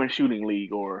 3 point shooting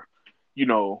league, or you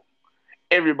know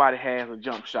everybody has a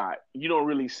jump shot. You don't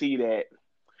really see that,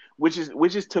 which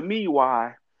is to me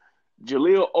why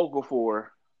Jaleel Okafor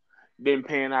didn't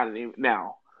pan out.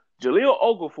 Now Jaleel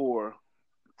Okafor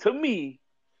to me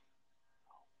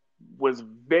was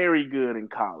very good in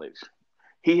college.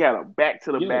 He had a back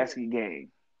to the Yeah, basket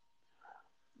game.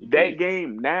 he That did.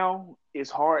 game now is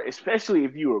hard, especially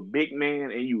if you're a big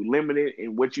man and you limited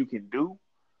in what you can do.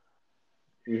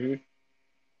 Hmm.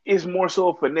 It's more so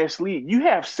a finesse league. You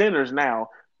have centers now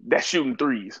that shooting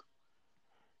threes.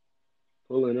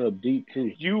 Pulling up deep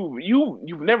too.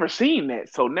 You've never seen that.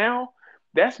 So now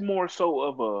that's more so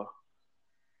of a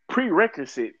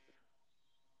prerequisite.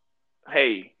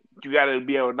 Hey, you got to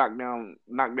be able to knock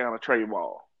down a tray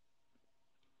ball.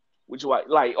 Which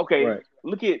like okay, Right.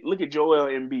 look at Joel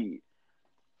Embiid.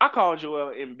 I call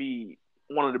Joel Embiid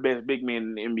one of the best big men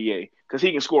in the NBA because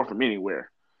he can score from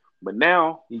anywhere. But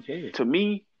now, He can. to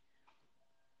me,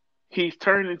 he's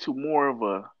turned into more of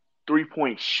a 3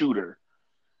 point shooter.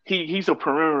 He's a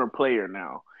perimeter player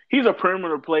now. He's a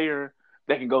perimeter player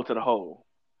that can go to the hole.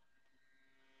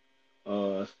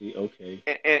 I see. Okay.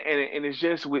 And it's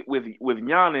just with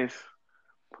Giannis,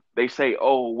 they say,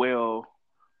 oh well,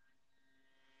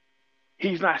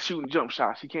 he's not shooting jump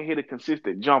shots. He can't hit a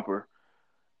consistent jumper.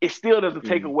 It still doesn't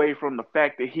take Mm. away from the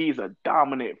fact that he's a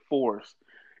dominant force.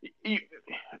 You,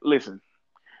 listen,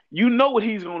 you know what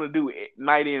he's going to do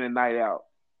night in and night out.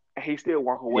 And he still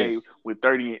walk Yes. away with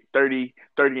 30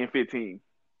 and 15.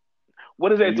 What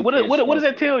does And that you can't what does stop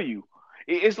that him. tell you?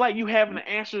 It's like you having You, the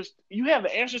answers. You have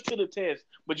the answers to the test,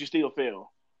 but you still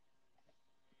fail.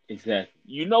 exactly.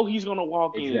 You know he's going to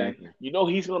walk in. Exactly. You know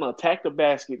he's going to attack the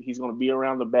basket. He's going to be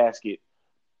around the basket.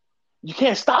 You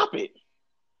can't stop it.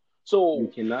 You So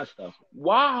cannot stop him.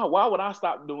 why would I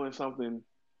stop doing something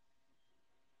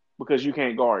because you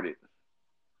can't guard it?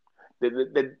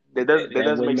 That That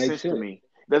doesn't wouldn't make make sense to sense. me.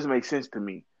 It doesn't make sense to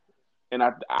me. And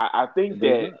I It think does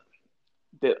that not.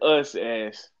 us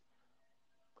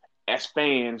as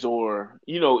fans, or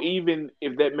even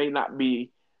if that may not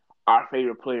be our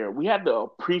favorite player, we have to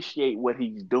appreciate what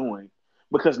he's doing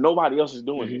because nobody else is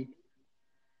doing it. Hmm.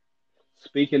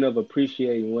 Speaking of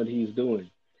appreciating what he's doing,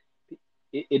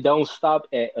 it don't stop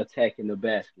at attacking the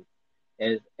basket.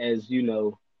 as you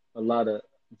know, a lot of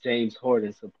James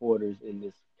Harden supporters in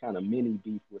this kind of mini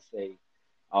beef would say,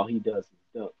 all he does is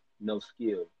dunk, no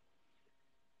skill.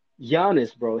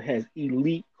 Giannis, bro, has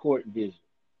elite court vision.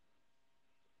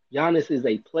 Giannis is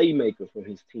a playmaker for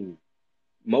his team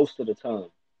most of the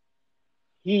time.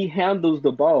 He handles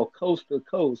the ball coast to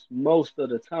coast most of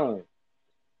the time.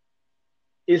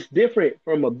 It's different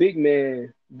from a big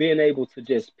man being able to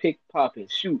just pick, pop, and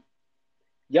shoot.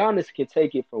 Giannis can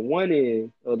take it from one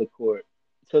end of the court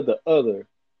to the other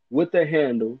with a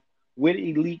handle, with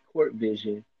elite court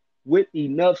vision, with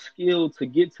enough skill to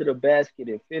get to the basket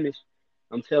and finish.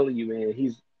 I'm telling you, man,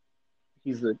 he's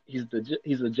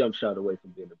a jump shot away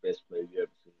from being the best player you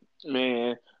ever seen.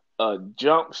 Man, a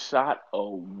jump shot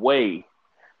away.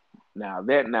 Now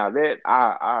that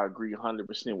I agree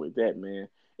 100% with that, man.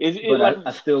 It But like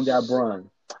I still got Bron.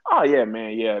 oh yeah,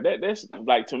 man, yeah. That's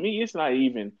like to me, it's not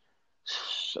even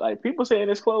like people saying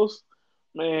it's close.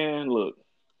 Man, look,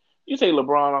 you take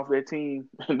LeBron off that team,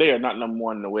 they are not number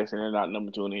one in the West, and they're not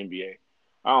number two in the NBA.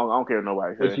 I don't care what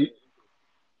nobody But says.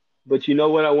 you know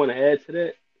what I want to add to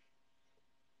that?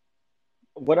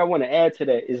 What I want to add to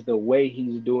that is the way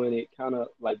he's doing it, kind of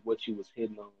like what you was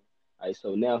hitting on. All right,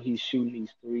 so now he's shooting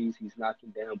these threes, he's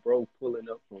knocking down, bro, pulling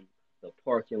up from the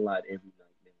parking lot every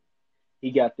night, man.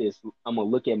 He got this. I'm gonna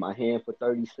look at my hand for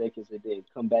 30 seconds and then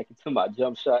come back into my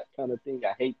jump shot kind of thing.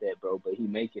 I hate that, bro, but he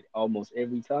make it almost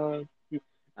every time.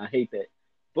 I hate that,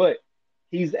 but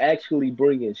he's actually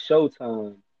bringing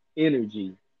Showtime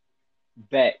energy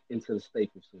back into the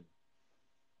Staples Center.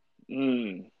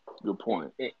 Mm, good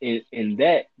point. And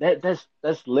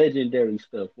that's legendary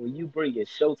stuff. When you bring in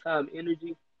Showtime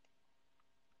energy,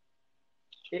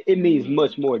 it means Mm,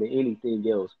 much more than anything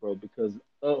else, bro. Because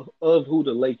of who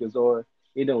the Lakers are,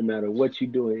 it don't matter what you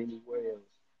doing anywhere else.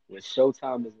 When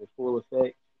Showtime is in full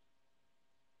effect,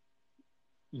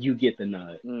 you get the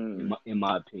nod. mm, In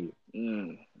my opinion,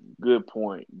 mm. Good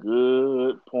point.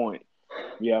 Good point.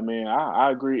 Yeah, man,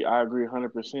 I agree. I agree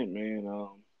 100%, man.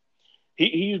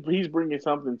 He's bringing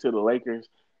something to the Lakers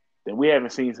that we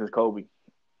haven't seen since Kobe,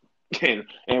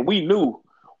 and we knew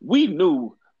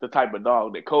the type of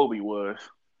dog that Kobe was.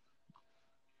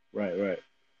 right, right.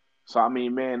 So I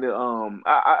mean, man,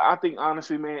 I think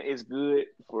honestly, man, it's good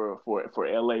for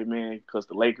LA, man, because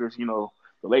the Lakers, the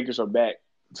Lakers are back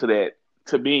to that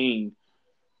to being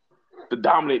the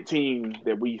dominant team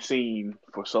that we've seen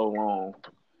for so long.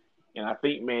 And I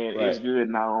think, man, it's Right. good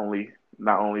not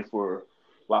only for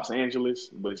Los Angeles,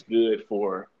 but it's good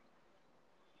for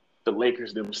the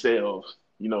Lakers themselves.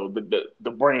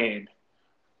 The brand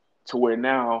to where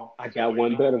now, I got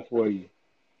one better for you.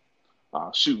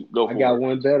 shoot, go I got for it.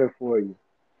 one better for you.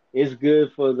 It's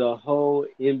good for the whole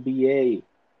NBA.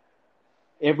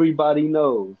 Everybody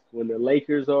knows when the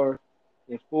Lakers are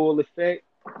in full effect,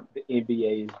 the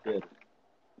NBA is better.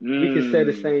 We can say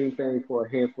the Mm, same thing for a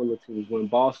handful of teams. When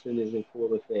Boston is in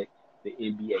full effect, the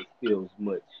NBA feels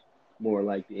much more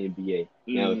like the NBA.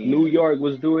 Now, if New mm, York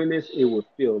was doing this, it would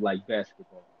feel like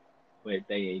basketball, but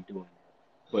they ain't doing that.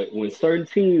 But when certain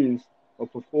teams are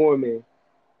performing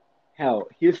how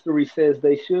history says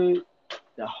they should,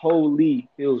 the whole league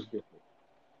feels different.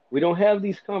 We don't have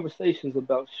these conversations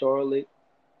about Charlotte.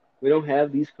 We don't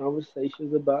have these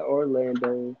conversations about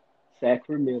Orlando,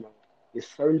 Sacramento. It's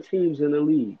certain teams in the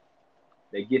league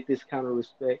that get this kind of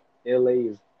respect. LA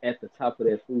is at the top of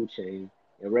that food chain.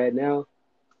 And right now,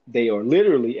 they are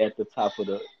literally at the top of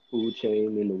the food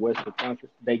chain in the Western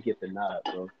Conference. They get the nod,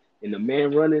 bro. And the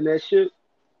man running that shit,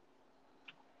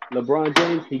 LeBron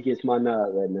James, he gets my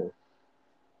nod right now.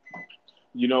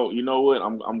 you know what?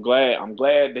 I'm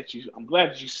glad that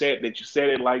you said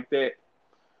it like that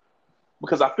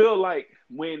because I feel like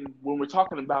when we're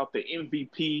talking about the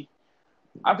MVP,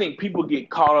 I think people get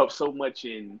caught up so much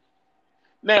in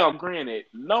now. Granted,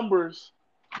 numbers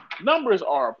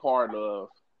are a part of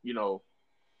you know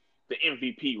the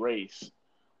MVP race,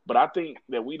 but I think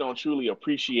that we don't truly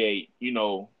appreciate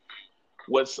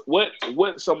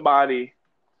what somebody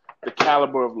the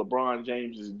caliber of LeBron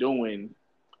James is doing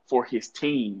for his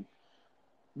team.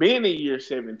 Being in year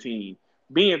 17,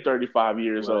 being 35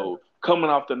 years Right. old, coming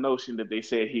off the notion that they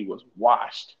said he was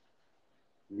washed,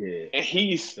 Yeah. and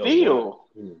he's So what? still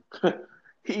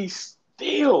he's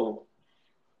still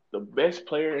the best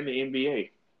player in the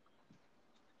NBA.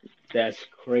 That's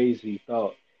crazy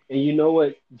thought. And you know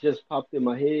what just popped in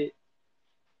my head?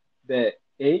 That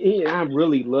and I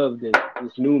really love this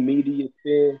new media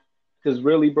spin because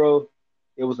really, bro,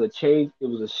 it was a change. It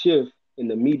was a shift in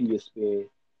the media spin.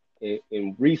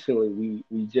 And recently,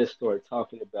 we just started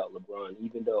talking about LeBron,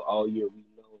 even though all year we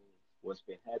know what's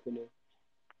been happening.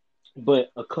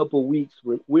 But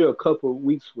we're a couple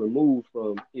weeks removed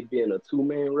from it being a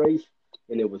two-man race,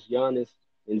 and it was Giannis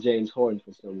and James Harden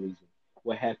for some reason.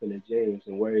 What happened to James,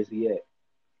 and where is he at?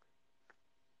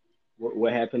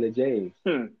 What happened to James?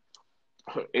 Hmm.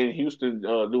 In Houston,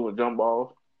 doing jump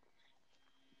balls.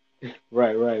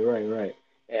 Right.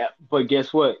 Yeah, but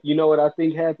guess what? You know what I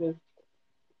think happened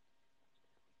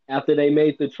after they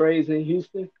made the trades in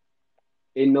Houston?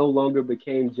 It no longer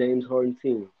became James Harden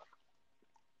team.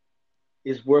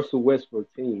 It's Russell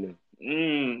Westbrook team now.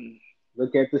 Mm.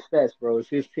 Look at the stats, bro. It's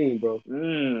his team, bro.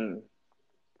 Mm.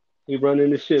 He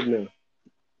running the ship now.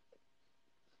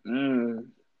 Mm.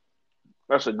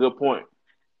 That's a good point.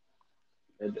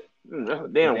 That, That's a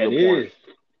damn that good point. is,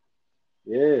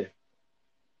 yeah.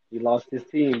 He lost his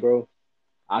team, bro.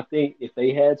 I think if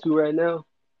they had to right now,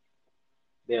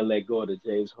 they'll let go of the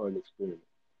James Harden experiment.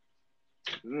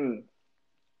 Mm.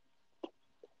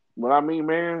 But I mean,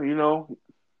 man,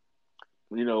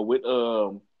 with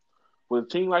a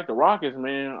team like the Rockets,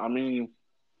 man, I mean,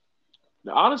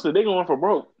 honestly, they going for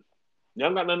broke. They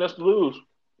don't got nothing else to lose.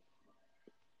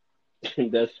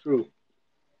 That's true.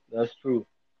 That's true.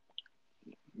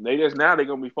 They just now they're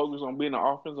gonna be focused on being an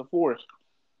offensive force.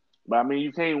 But I mean,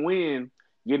 you can't win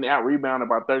getting out rebounded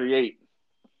by 38.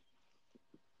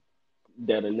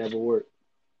 That'll never work.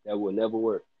 That will never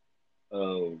work.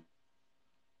 Um,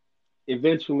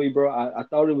 Eventually, bro, I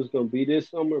thought it was gonna be this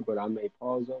summer, but I may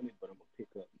pause on it. But I'm gonna pick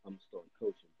up. I'm gonna start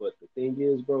coaching. But the thing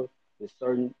is, bro, there's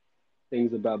certain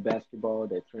things about basketball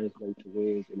that translate to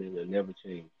wins, and it'll never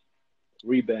change.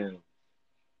 Rebounds,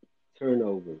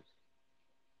 turnovers,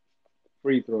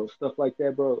 free throws, stuff like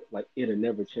that, bro. Like it'll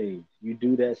never change. You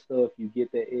do that stuff, you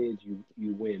get that edge,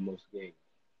 you win most games.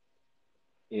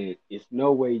 And it's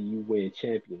no way you win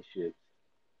championships.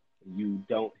 You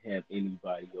don't have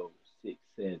anybody over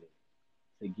 6'7"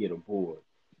 to get a board.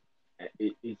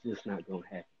 It's just not gonna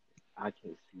happen. I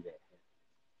can't see that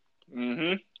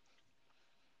Mm-hmm.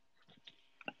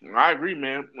 I agree,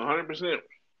 man, 100%.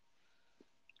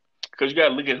 Because you got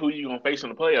to look at who you're gonna face in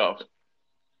the playoffs.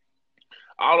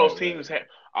 All those happening. teams have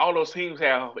all those teams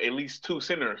have at least two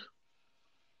centers.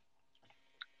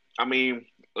 I mean,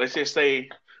 let's just say,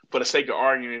 for the sake of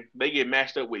arguing, they get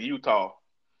matched up with Utah.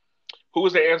 Who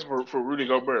is the answer for Rudy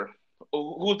Gobert?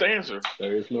 Who's the answer?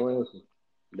 There is no answer.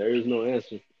 There is no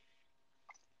answer.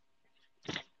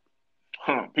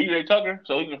 Huh, PJ Tucker,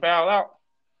 so he can foul out.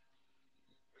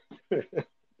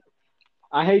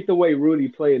 I hate the way Rudy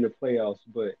played in the playoffs,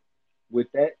 but with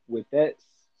that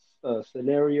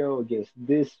scenario against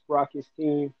this Rockets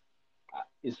team,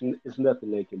 it's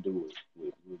nothing they can do with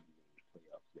Rudy in the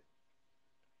playoffs.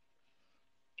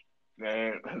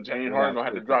 Man, James They Harden have gonna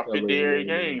have to to drop cover 50 him every in.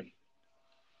 game.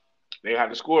 They have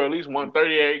to score at least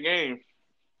 130 every game.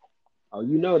 Oh,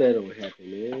 you know that don't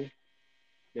happen, man.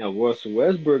 Now Russell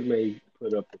Westbrook may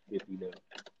put up a 50 now,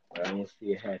 but I don't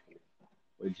see it happening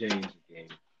with James again.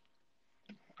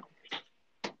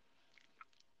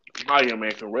 Oh yeah, man,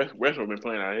 because Westbrook been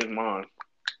playing out of his mind.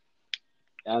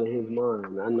 Out of his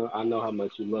mind. I know how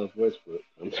much you love Westbrook.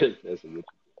 I'm just messing with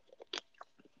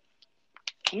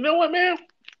You know what, man?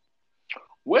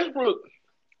 Westbrook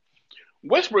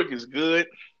Westbrook is good.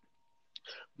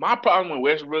 My problem with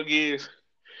Westbrook is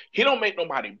he don't make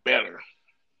nobody better.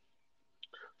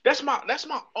 That's my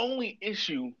only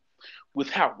issue with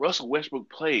how Russell Westbrook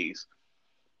plays.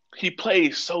 He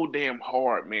plays so damn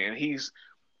hard, man.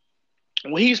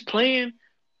 When he's playing,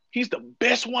 he's the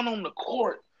best one on the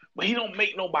court, but he don't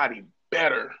make nobody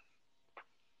better.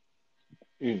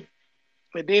 you.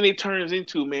 And then it turns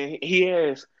into, man, he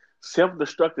has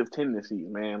self-destructive tendencies,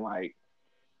 man. Like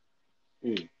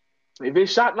Mm. if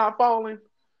his shot not falling,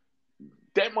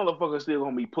 that motherfucker still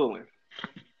gonna be pulling.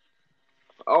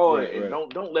 Oh, and Right.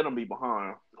 don't let him be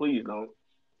behind. Please don't.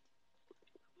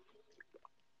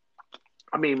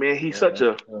 I mean, man, Yeah, that's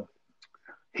tough.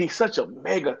 he's such a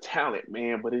mega talent,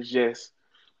 man. But it's just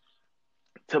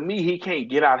to me, he can't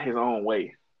get out his own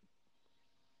way.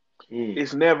 Mm.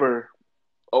 It's never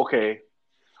okay.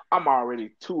 I'm already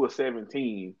 2 of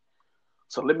 17,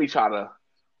 so let me try to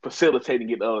facilitate and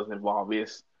get others involved.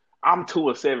 It's I'm 2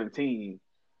 of 17.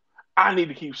 I need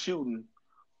to keep shooting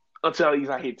until at least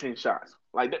I hit 10 shots.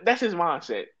 Like that's his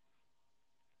mindset.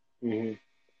 Hmm.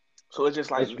 So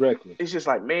That's reckless. it's just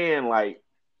like man,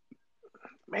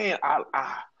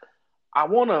 I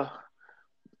wanna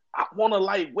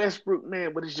like Westbrook,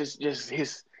 man, but it's just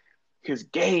his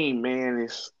game, man.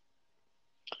 Is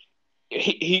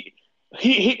he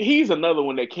he's another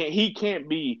one that can't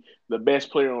be the best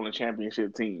player on the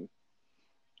championship team.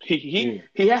 Mm.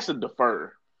 He has to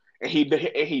defer, and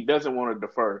he doesn't want to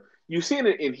defer. You seen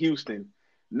it in Houston.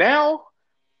 Now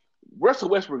Russell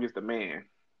Westbrook is the man.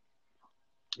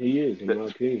 He is, in That my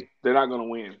opinion. they're not gonna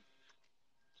win.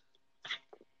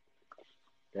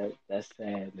 That's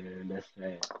sad, man. That's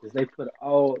sad because they put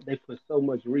so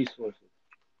much resources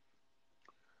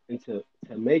into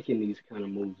making these kind of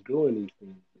moves, doing these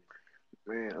things.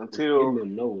 Man, It's getting until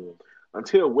them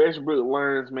nowhere. Westbrook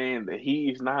learns, man, that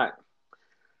he's not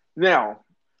now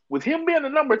with him being the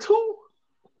number two.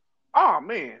 Oh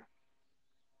man,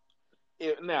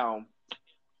 now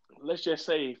let's just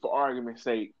say, for argument's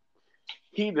sake,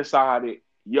 he decided,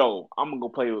 yo, I'm gonna go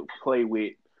play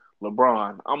with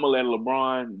LeBron. I'm gonna let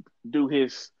LeBron do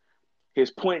his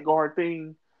point guard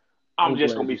thing. I'm I'm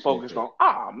just gonna glad be you said focused that.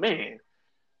 on. Man,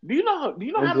 do you know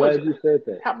I'm glad you said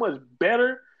that. how much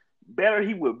better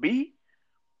he would be,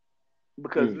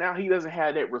 because Mm. now he doesn't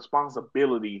have that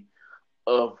responsibility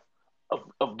of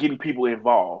getting people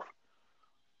involved.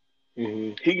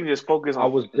 Hmm. He can just focus I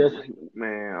on. was just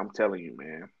Man, I'm telling you,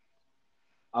 man.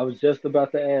 I was just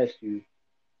about to ask you,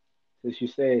 since you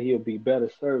said he'll be better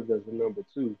served as a number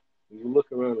two. When you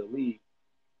look around the league,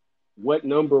 what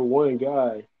number one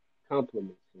guy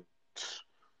compliments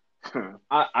him?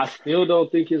 I still don't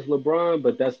think it's LeBron,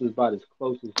 but that's about as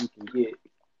close as you can get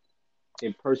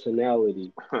in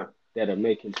personality that'll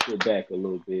make him sit back a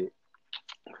little bit.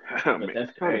 But Man,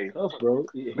 that's kind of hey, tough, bro. Who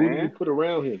do you man, put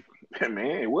around him?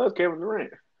 man, it was Kevin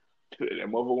Durant. That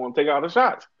motherfucker want to take all the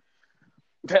shots.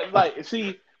 That like,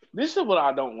 see, this is what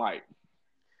I don't like.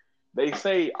 They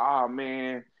say,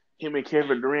 man, him and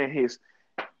Kevin Durant, his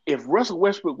if Russell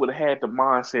Westbrook would have had the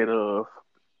mindset of,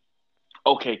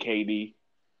 okay, KD,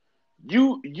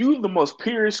 you the most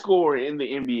purest scorer in the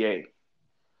NBA.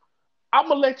 I'm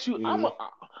gonna let you. Hmm.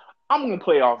 I'm gonna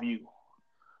play off you.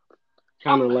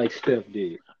 Kind of like Steph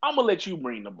did. I'm gonna let you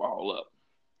bring the ball up.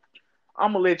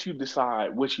 I'm gonna let you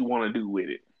decide what you want to do with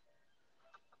it.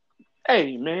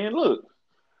 Hey, man, look,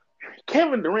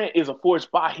 Kevin Durant is a force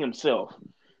by himself.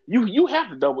 You have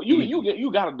to double Easy.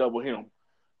 you got to double him,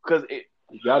 because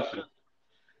You got to.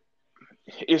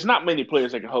 it's not many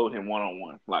players that can hold him one on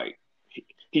one. Like,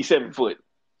 he's 7 foot.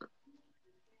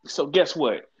 So guess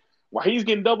what? While he's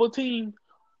getting double teamed,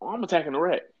 I'm attacking the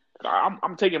rack.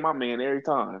 I'm taking my man every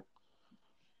time.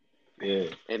 Yeah.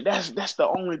 And that's the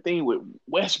only thing with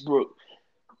Westbrook.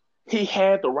 He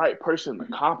had the right person to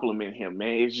compliment him,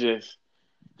 man. It's just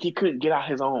he couldn't get out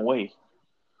his own way.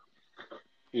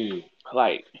 Mm.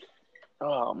 Like,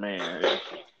 oh man,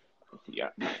 yeah.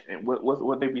 And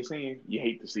what they be saying, you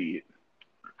hate to see it.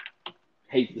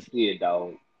 Hate to see it,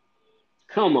 dog.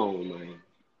 Come on, man.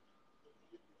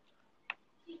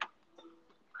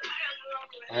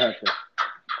 I had to.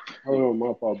 Hold on,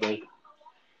 my fault, bro.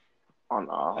 Oh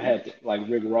no, I had to, like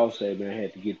Rick Ross said, man. I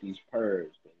had to get these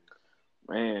purrs.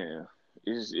 man,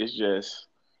 it's just,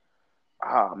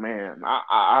 man,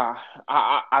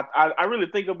 I really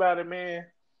think about it, man,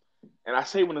 and I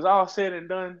say when it's all said and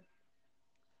done,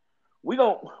 we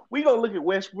gon' we gonna look at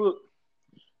Westbrook.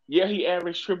 Yeah, he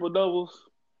averaged triple doubles,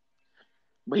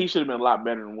 but he should have been a lot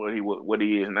better than what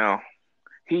he is now.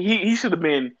 He should have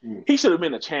been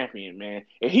Mm. a champion, man.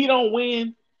 If he don't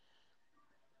win,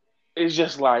 it's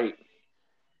just like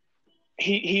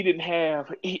he didn't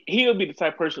have he'll be the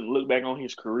type of person to look back on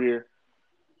his career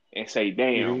and say, Hmm.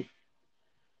 damn,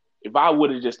 if I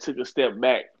would have just took a step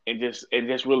back and just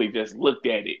really just looked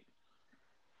at it.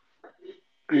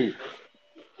 Mm.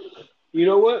 You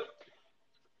know what?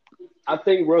 I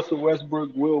think Russell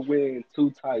Westbrook will win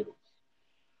two titles.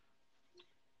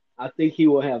 I think he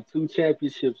will have two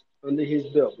championships under his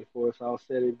belt before it's all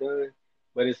said and done.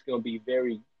 But it's gonna be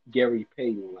very Gary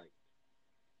Payton like.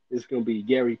 It's gonna be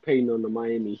Gary Payton on the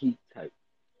Miami Heat type.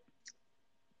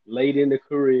 Late in the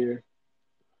career,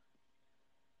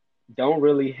 don't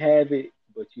really have it,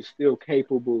 but you're still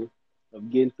capable of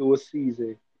getting through a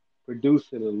season,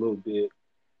 producing a little bit.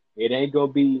 It ain't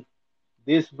gonna be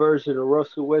this version of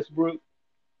Russell Westbrook,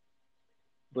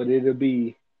 but it'll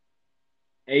be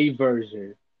a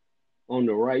version on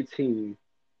the right team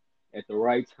at the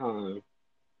right time,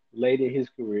 late in his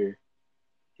career.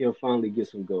 He'll finally get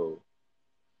some gold.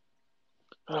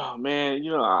 Oh man,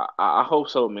 I hope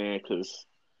so, man, because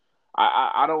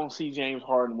I don't see James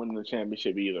Harden winning the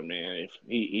championship either, man. If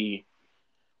he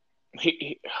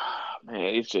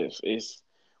man, it's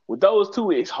with those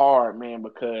two, it's hard, man,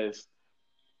 because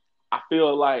I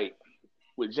feel like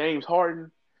with James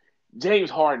Harden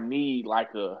need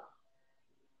like a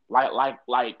like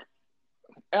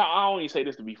I don't even say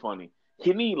this to be funny.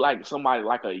 He need like somebody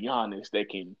like a Giannis that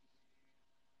can.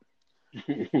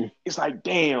 Hmm. It's like,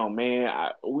 damn, man,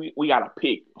 we gotta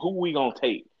pick who we gonna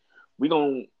take. We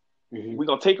gonna we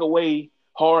gonna take away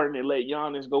Harden and let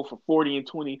Giannis go for 40 and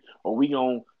 20, or we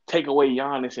gonna take away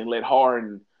Giannis and let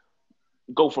Harden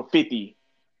go for 50.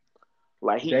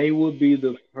 Like he, They would be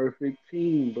the perfect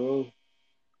team, bro.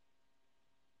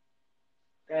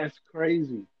 That's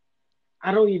crazy.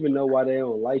 I don't even know why they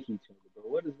don't like each other, bro.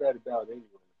 What is that about anyway?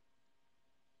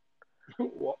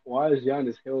 Why is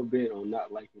Giannis hell bent on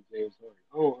not liking James Harden?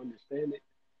 I don't understand it,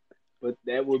 but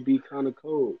that would be kind of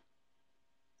cold.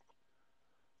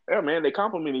 yeah, man, they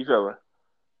compliment each other.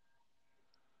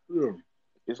 Yeah,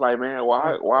 It's like, man,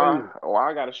 that's crazy. why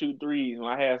I gotta shoot threes when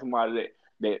I had somebody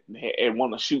that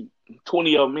want to shoot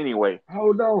 20 of them anyway.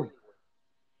 Hold on,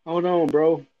 hold on,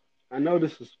 bro. I know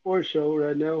this is a sports show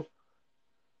right now,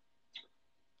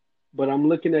 but I'm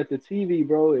looking at the TV,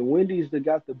 bro, and Wendy's that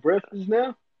got the breakfast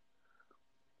now.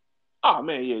 Oh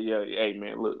man, yeah, yeah. Hey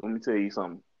man, look, let me tell you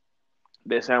something.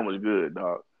 That sandwich good,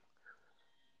 dog.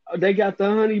 They got the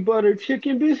honey butter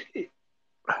chicken biscuit,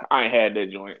 I ain't had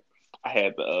that joint. I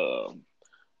had the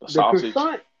the sausage,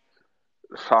 croissant,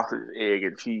 egg,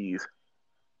 and cheese.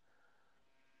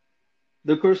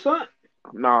 the croissant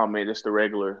Nah, man, just the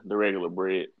regular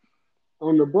bread.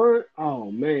 on the bun.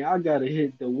 Oh man, I gotta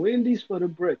hit the Wendy's for the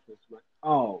breakfast, man.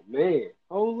 Oh man,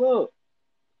 hold up.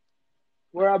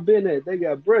 Where I been at? They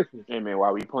got breakfast. Hey man,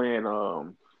 while we playing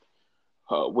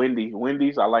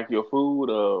Wendy's, I like your food.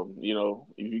 If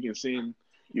you can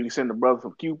send the brother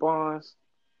some coupons.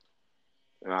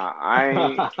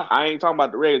 I ain't talking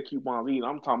about the regular coupons either.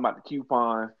 I'm talking about the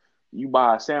coupons. You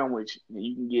buy a sandwich and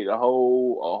you can get a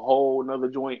whole another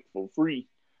joint for free.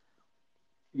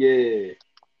 Yeah,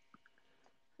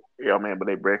 Yeah, man. But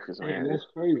they breakfast, man, man. that's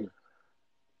crazy.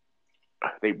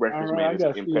 They All breakfast, right, man, I is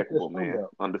gotta see what that's impeccable, talking man.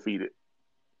 about. Undefeated.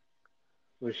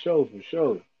 For sure, for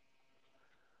sure.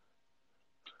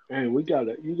 And you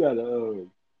gotta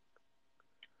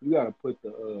put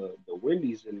the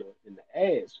Wendy's in the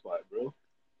ad spot, bro.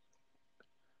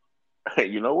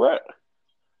 You know what?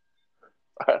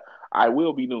 I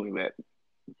will be doing that.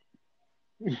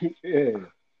 Yeah,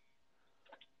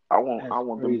 I want I that's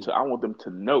want them to crazy. I want them to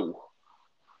know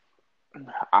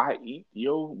I eat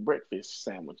your breakfast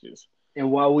sandwiches.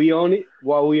 And while we on it,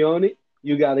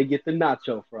 you gotta get the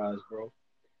nacho fries, bro.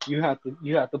 You have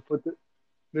to put the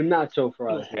nacho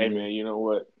fries in Hey there. man, you know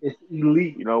what? It's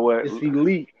elite. You know what? It's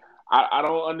elite. I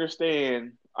don't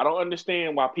understand. I don't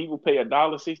understand why people pay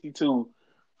 $1.62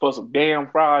 for some damn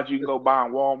fries you can go buy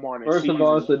in Walmart and First of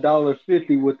all, season. it's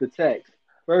 $1.50 with the tax.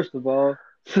 First of all,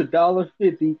 it's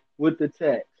 $1.50 with the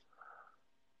tax.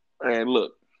 And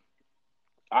look,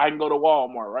 I can go to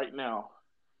Walmart right now,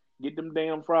 get them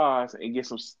damn fries, and get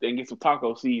some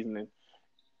taco seasoning,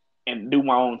 and do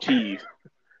my own cheese.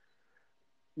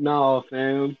 No,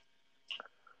 fam.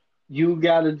 You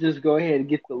gotta just go ahead and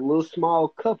get the little small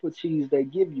cup of cheese they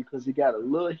give you because it got a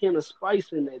little hint of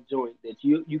spice in that joint that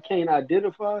you can't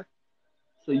identify.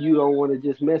 So you don't want to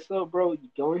just mess up, bro. You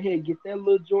go ahead and get that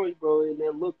little joint, bro, in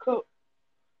that little cup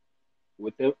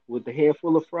with the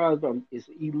handful of fries, bro. It's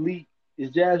elite.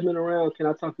 Is Jasmine around? Can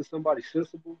I talk to somebody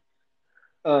sensible?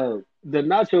 The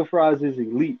nacho fries is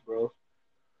elite, bro.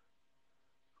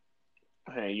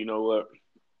 Hey, you know what?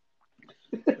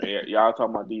 Man, y'all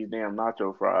talking about these damn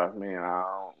nacho fries, man. I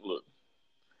don't look.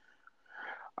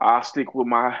 I'll stick with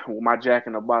my Jack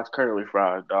in the Box curly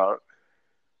fries, dog.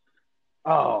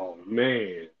 Oh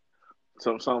man,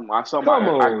 come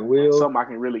on, Will. Some I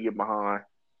can really get behind.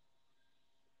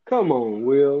 Come on,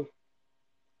 Will.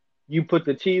 You put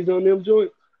the cheese on them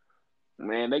joints?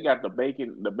 Man, they got the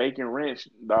bacon ranch,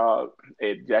 dog,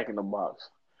 at Jack in the Box.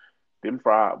 Them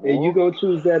fried, And you boy. gonna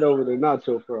choose that over the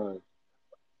nacho fries.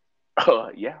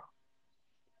 Yeah.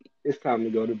 It's time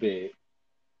to go to bed.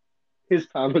 It's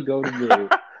time to go to bed.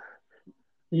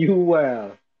 You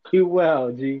wow. You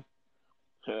wow, G.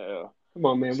 Yeah. Come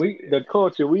on, man. The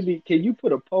culture. We need. Can you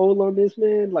put a poll on this,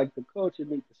 man? Like the culture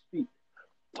needs to speak.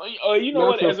 You know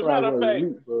what? Nacho As a fries matter of are fact,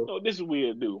 elite, bro. this is what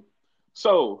we'll do.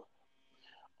 So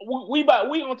we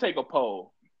gonna take a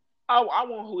poll. I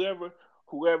want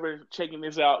whoever checking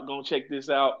this out gonna check this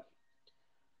out.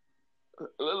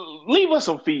 Leave us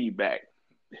some feedback.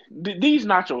 These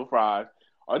nacho fries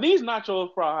these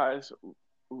nacho fries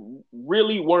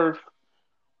really worth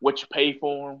what you pay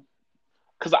for them?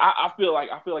 Because I feel like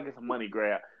it's a money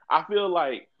grab. I feel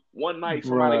like one night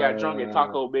somebody got drunk at Bruh.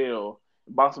 Taco Bell,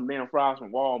 bought some damn fries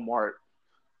from Walmart,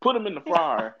 put them in the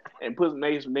fryer, and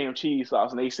made some damn cheese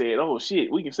sauce, and they said, "Oh shit,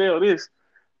 we can sell this."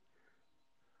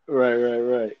 Right,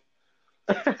 right,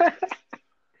 right.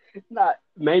 Not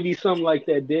maybe something like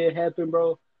that did happen,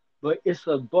 bro. But it's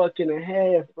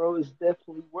 $1.50, bro. It's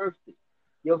definitely worth it.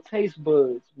 Your taste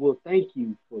buds will thank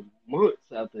you for months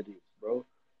after this, bro.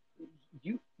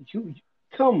 You, you,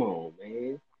 come on,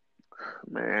 man.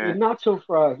 The Man, nacho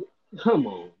fries. Come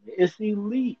on, man. It's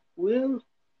elite. Will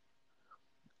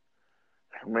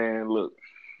Man, look,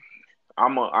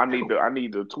 I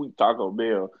need to tweet Taco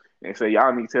Bell and say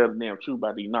y'all need to tell the damn truth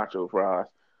about these nacho fries.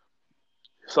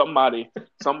 Somebody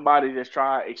just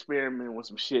tried experimenting with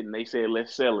some shit and they said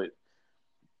let's sell it.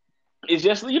 It's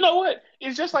just you know what?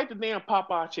 It's just like the damn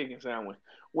Popeye chicken sandwich.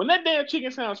 When that damn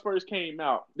chicken sandwich first came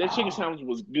out, that chicken oh, sandwich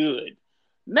was good.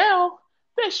 Now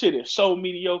that shit is so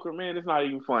mediocre, man. It's not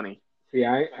even funny. see,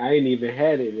 I ain't even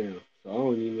had it now, so I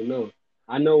don't even know.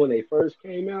 I know when they first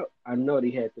came out, I know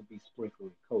they had to be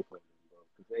sprinkling coke on them, bro,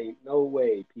 because ain't no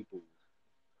way people was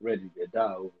ready to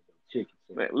die over the chicken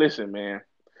Man, sandwich. listen, man.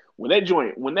 When that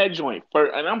joint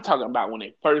first, and I'm talking about when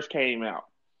it first came out,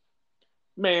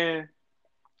 man.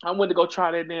 I went to go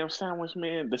try that damn sandwich,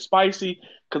 man. The spicy,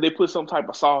 cause they put some type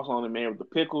of sauce on it, man, with the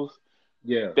pickles.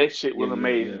 Yeah, That shit yeah, was yeah, yeah.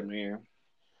 amazing, man.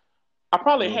 I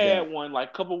probably No doubt. had one like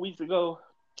a couple weeks ago.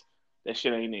 That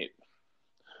shit ain't it.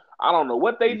 I don't know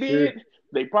what they You sure? did.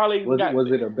 They probably got.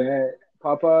 Was it a bad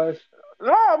Popeyes?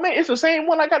 No, man, it's the same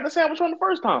one I got the sandwich from the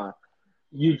first time.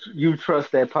 You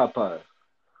trust that Popeyes?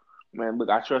 Man, look,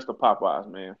 I trust the Popeyes,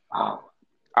 man. Oh,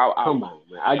 I, I, come on,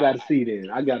 man. I gotta see then.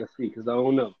 I gotta see because I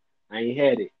don't know. I ain't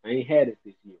had it. I ain't had it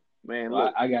this year, man, so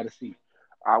look, I gotta see.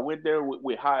 I went there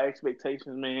with high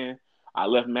expectations, man. I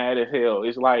left mad as hell.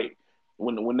 It's like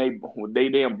when they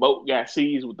damn boat got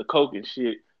seized with the coke and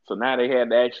shit. So now they had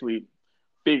to actually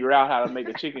figure out how to make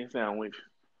a chicken sandwich.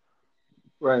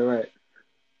 Right, right.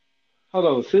 Hold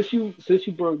on. Since you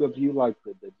brought up you like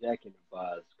the Jack in the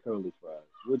Box curly fries,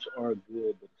 which are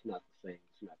good, but it's not the same.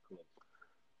 It's not close.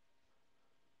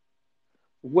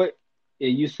 What?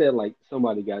 And you said like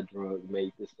somebody got drunk,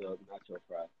 made this up, nacho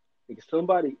fries. Nigga,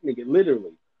 somebody, nigga,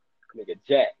 literally, nigga,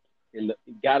 Jack,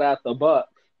 got out the box.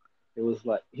 It was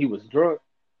like he was drunk,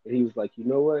 and he was like, you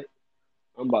know what?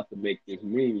 I'm about to make this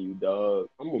menu, dog.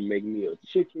 I'm gonna make me a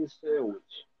chicken sandwich.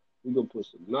 We gonna put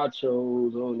some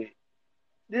nachos on it.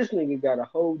 This nigga got a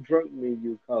whole drunk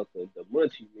menu called the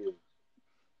Munchie Meal.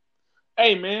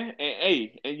 Hey man,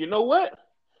 and you know what?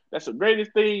 That's the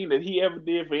greatest thing that he ever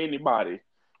did for anybody.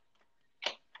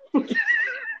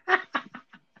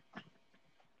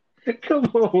 Come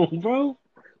on, bro.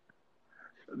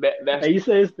 That's Hey, you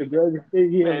say it's the greatest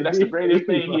thing he man, ever that's the did for greatest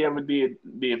thing he anybody. ever did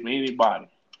for anybody.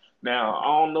 Now I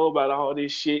don't know about all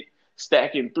this shit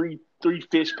stacking three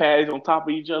fish patties on top of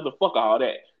each other. Fuck all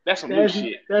that. That's some new That's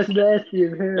shit. that's nasty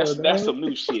as That's hell, that's dog. some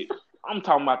new shit. I'm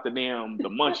talking about the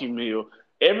munchie meal.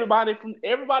 Everybody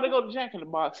go to Jack in the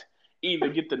Box. Either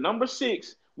get the number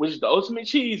six, which is the ultimate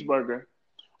cheeseburger,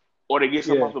 or they get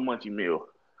some Yeah, off the munchie meal.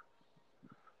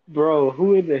 bro.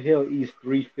 Who in the hell eats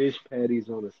three fish patties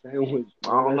on a sandwich, I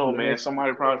bro? don't That's know, man. nasty as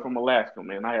Somebody probably hell. from Alaska,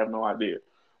 man. I have no idea.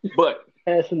 But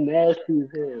That's nasty as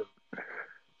hell.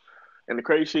 and the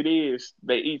crazy shit is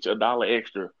they each a dollar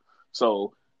extra.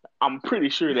 So I'm pretty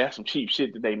sure that's some cheap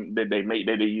shit that they make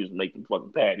that they use to make them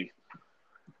fucking patties.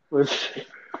 For,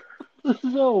 for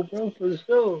sure, bro. For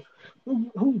sure.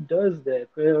 Who does that,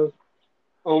 fam?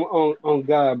 On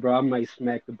God, bro. I might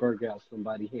smack the burger out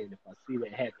somebody's hand if I see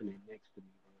that happening next to me,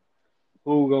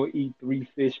 bro. Who gonna eat three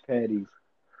fish patties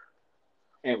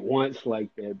at once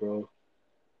like that, bro?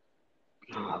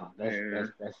 Nah,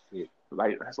 And that's it.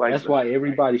 like that's like That's why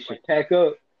everybody should pack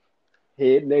up,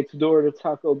 head next door to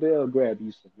Taco Bell, grab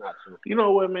you some nacho you fries.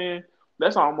 know what, man?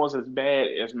 That's almost as bad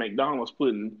as McDonald's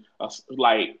putting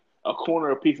like a corner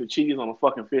of piece of cheese on a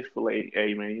fucking fish fillet.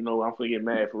 Hey, man, you know I'm gonna get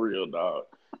mad for real, dog.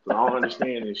 Cause I don't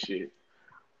understand this shit.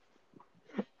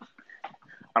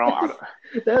 I don't.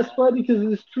 That's that's funny because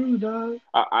it's true, dog.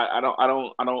 I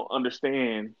don't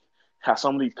understand how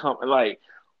some of these companies like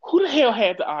who the hell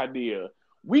had the idea?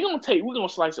 We're gonna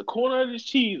slice a corner of this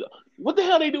cheese. What the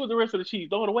hell they do with the rest of the cheese?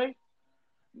 Throw it away?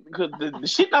 Because the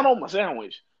shit not on my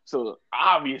sandwich. So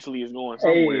obviously it's going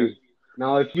somewhere. Hey,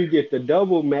 now if you get the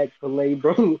double Mac fillet,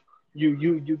 bro,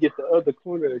 you get the other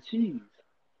corner of cheese.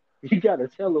 You gotta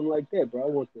tell them like that,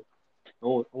 bro. I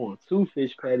want two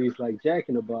fish patties like Jack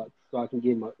in the Box so I can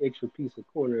get my extra piece of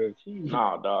corner of cheese.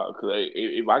 Nah, dog. Cause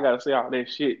if I gotta say all that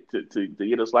shit to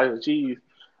get a slice of cheese,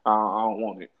 I don't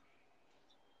want it.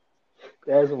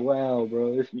 That's wild,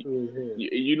 bro. It's You, true as hell.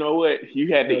 you know what?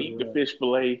 You had to That's eat the wild. fish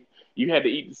fillet. You had to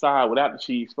eat the side without the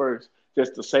cheese first,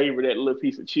 just to savor that little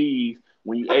piece of cheese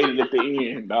when you ate it at the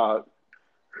end, dog.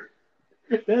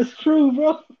 That's true,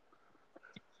 bro.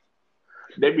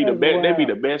 That'd be the That's best. That'd be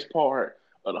wild. the best part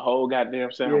of the whole goddamn Yeah,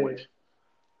 sandwich.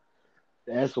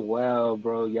 that's wild,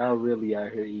 bro. Y'all really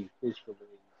out here eating fish fillets.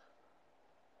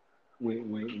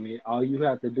 When all you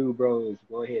have to do, bro, is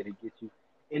go ahead and get you.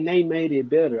 And they made it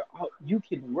better. You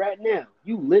can right now.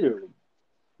 You literally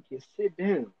can sit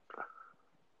down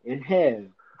and have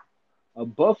a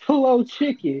buffalo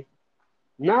chicken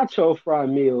nacho fry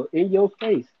meal in your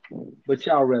face, but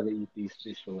y'all rather eat these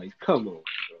fish fillets. Come on,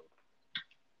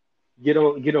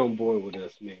 bro. Get on board with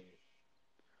us, man.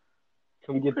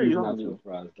 Come get What are you these talking nacho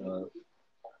fries, dog. about?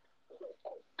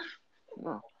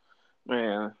 No,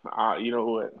 man, you know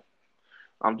what?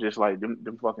 I'm just like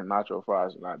them fucking nacho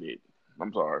fries are not it.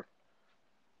 I'm sorry.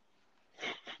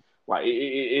 Like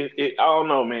I don't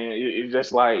know, man. It's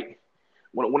just like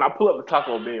when I pull up the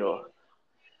Taco Bell,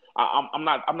 I'm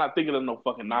not thinking of no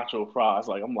fucking nacho fries.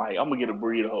 Like I'm gonna get a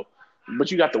burrito,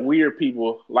 but you got the weird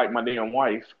people like my damn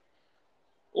wife.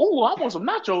 Oh, I want some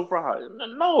nacho fries.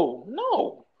 No,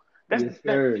 no, Yes,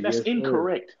 sir. that's Yes, sir.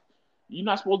 incorrect. You're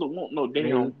not supposed to want no damn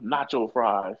Man, nacho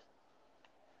fries.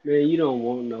 man, you don't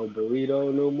want no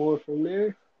burrito no more from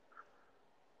there.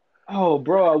 Oh,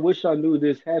 bro, I wish I knew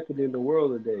this happened in the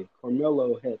world today.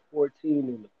 Carmelo had 14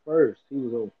 in the first. He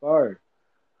was on fire.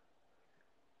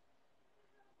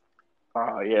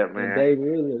 Oh yeah, And man. Dave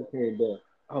Miller came back.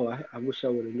 Oh, I wish I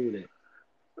would have knew that.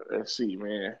 Let's see,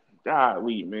 man. God,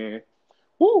 man.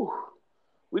 Woo.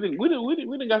 We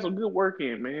didn't got some good work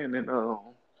in, man. And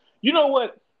you know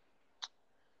what?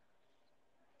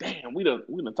 Damn, we done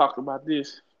talked about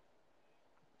this.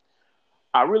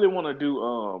 I really want to do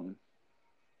um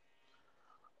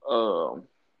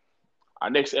our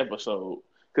next episode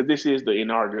because this is the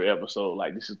inaugural episode.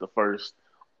 Like this is the first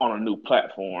on a new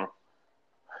platform.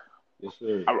 Yes,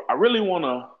 sir. I really want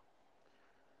to.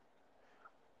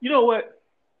 You know what?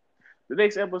 The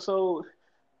next episode,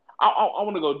 I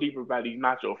want to go deeper about these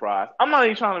nacho fries. I'm not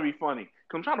even trying to be funny.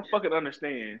 Cause I'm trying to fucking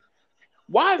understand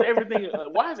why is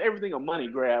everything a money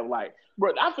grab? Like,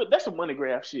 bro, I feel that's a money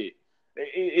grab shit.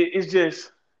 It's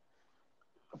just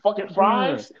fucking Bruh,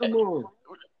 fries. come on.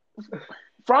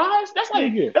 Fries?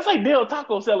 Nigga, That's like Del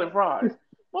Taco selling fries.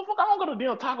 Motherfucker, I don't go to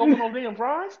Del Taco for no damn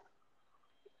fries.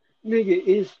 nigga,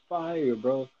 it's fire,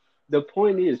 bro. The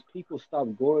point is, people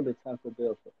stopped going to Taco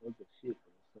Bell for other shit,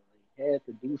 bro. So they had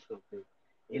to do something,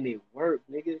 and it worked,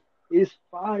 nigga. It's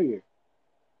fire.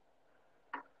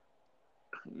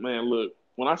 Man, look,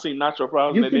 when I see nacho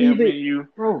fries in You that can damn even, menu,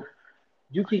 bro,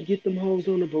 you can get them hoes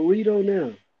on a burrito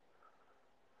now.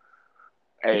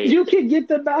 hey, You can get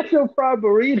the nacho fry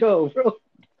burrito, bro.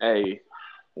 hey,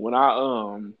 when I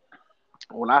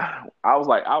was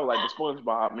like the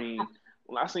SpongeBob meme.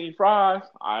 When I seen fries,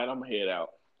 all right, I'm gonna head out.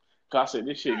 Cause I said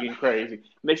this shit getting crazy.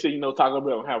 Next thing you know, Taco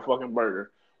Bell gonna have a fucking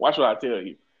burger. Watch what I tell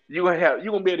you. You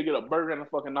gonna be able to get a burger and a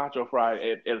fucking nacho fry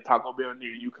at a Taco Bell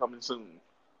near you coming soon.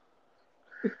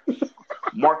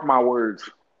 Mark my words.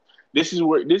 This is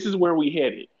where we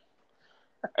headed.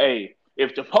 Hey,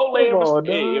 Come on,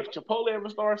 dog. if Chipotle ever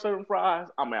starts serving fries,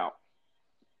 I'm out.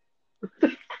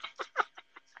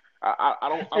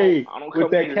 Hey, I don't with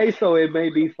come that here. queso, it may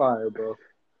be fire, bro.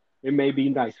 It may be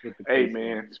nice with the Hey queso.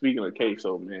 man, speaking of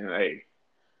queso, man, hey,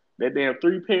 that damn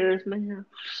three pairs, man.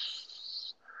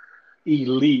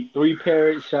 Elite. Three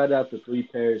pairs. Shout out to three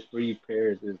pairs. Three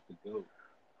pairs is the GOAT.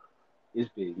 It's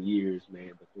been years,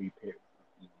 man, but three pairs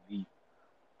is elite.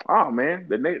 Oh man,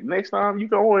 the next time you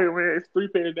go over, man, it's three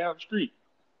pairs down the street.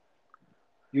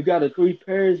 You got a three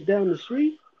pairs down the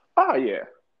street? Oh yeah,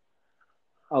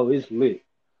 Oh, it's lit.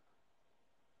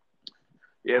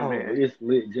 yeah, Oh, man. it's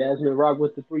lit. Jasmine Rock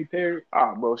with the three pairs?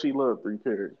 Ah, bro, she loved three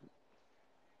pairs.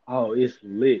 Oh, it's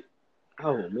lit.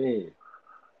 Oh man.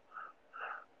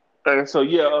 And so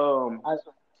yeah, I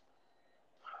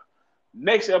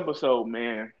next episode,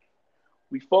 man,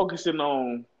 we focusing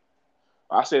on.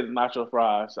 I said nacho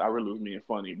fries. I really was being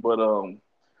funny, but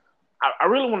I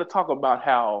really want to talk about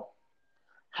how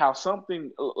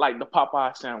something like the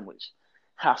Popeye sandwich,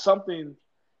 how something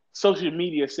social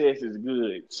media says is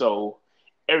good, so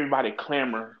everybody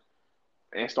clamor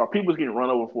and start people getting run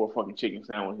over for a fucking chicken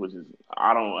sandwich, which is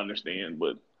I don't understand.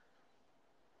 But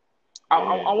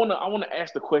man, I want to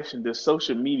ask the question: does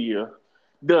social media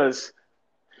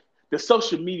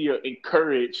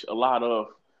encourage a lot of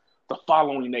the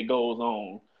following that goes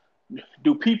on?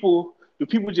 Do people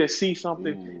just see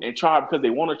something ooh, and try it because they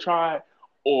want to try it,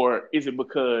 or is it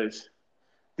because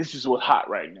this is what's hot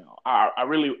right now? I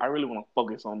really want to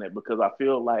focus on that because I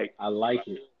feel like I like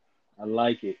it. I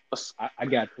like it. I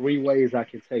got three ways I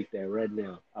can take that right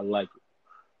now. I like it.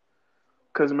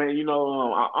 because man, you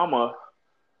know, I'm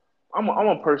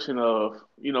a person of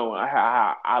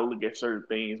I look at certain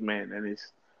things, man, and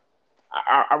it's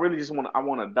I really just want I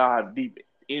want to dive deep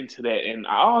into that, and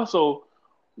I also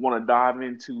want to dive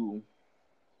into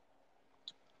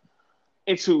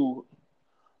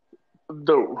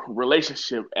the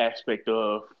relationship aspect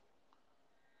of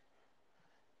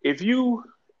if you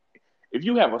if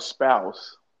you have a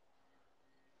spouse,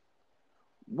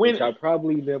 When which I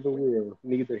probably never will,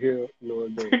 neither here nor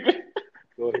there.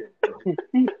 Go ahead,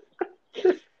 bro.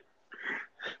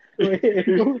 Go ahead,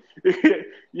 bro.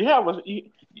 you have a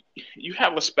you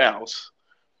have a spouse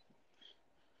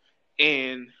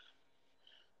and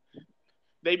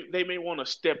they may want to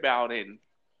step out and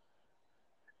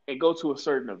go to a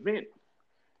certain event.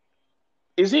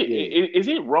 Yeah. Is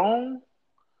it wrong?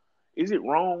 Is it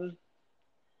wrong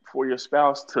for your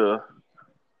spouse to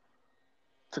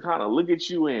kind of look at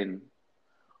you and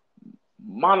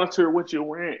monitor what you're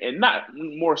wearing, and not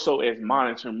more so as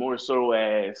monitor, more so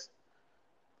as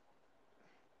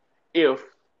if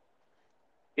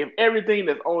everything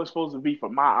that's only supposed to be for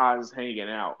my eyes is hanging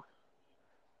out,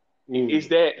 is Mm.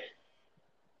 that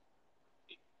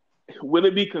will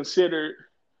it be considered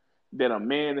that a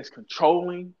man is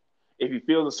controlling if he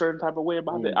feels a certain type of way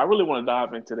about that? Mm. I really want to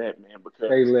dive into that, man, Say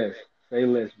because less. Say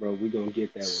less, bro. We gonna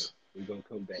get that one. We gonna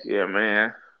come back. yeah,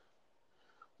 man.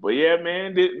 But yeah,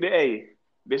 man, hey,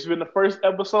 this has been the first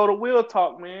episode of Real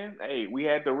Talk, man. Hey, we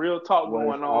had the real talk Was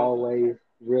going on. always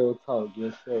real talk.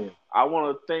 Yes, sir. I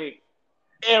want to thank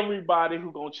everybody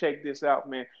who gonna check this out,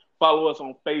 man. Follow us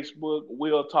on Facebook,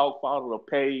 We'll Talk. Follow the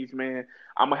page, man.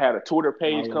 I'm gonna have a Twitter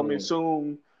page coming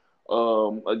Follow.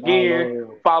 soon. Again,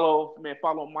 Follow.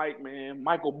 follow Mike, man.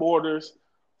 Michael Borders.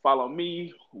 Follow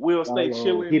me. Will Stay Follow. He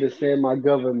Chilling. done said my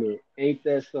government. Ain't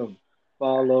that something?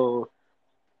 Follow.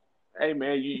 Hey,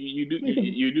 man, you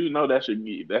do know that's your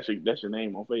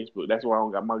name on Facebook. That's why I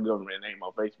don't got my government name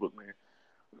on Facebook, man.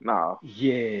 Nah,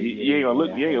 Yeah, you yeah, ain't gonna look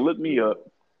yeah. I you ain't had gonna to look me do up.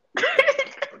 that.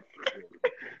 Yeah.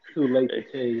 Too late to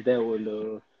change that one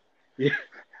though. Yeah.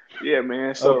 Yeah,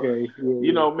 man. So, Okay.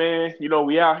 Yeah. man,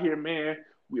 we out here, man.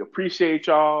 We appreciate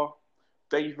y'all.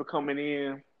 Thank you for coming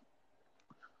in.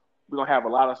 We're gonna have a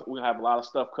lot of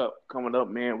stuff coming up,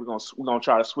 man. We're gonna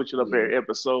try to switch it up Yeah. every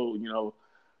episode.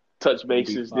 Touch It's gonna be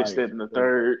bases, this, fire that, for and the sure.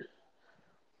 third.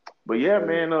 But Yes, yeah, sir.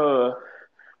 man.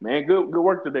 Man, good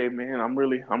work today, man. I'm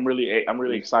really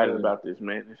Yes, excited sir. about this,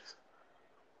 man.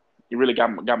 You really got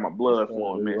my Yes, blood sir.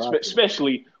 flowing, We man. rocking.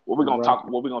 Especially We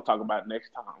rocking. what we're gonna talk about next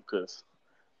time, cause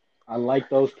I like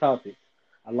those topics.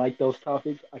 I like those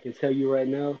topics. I can tell you right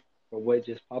now, from what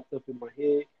just popped up in my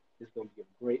head, it's gonna be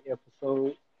a great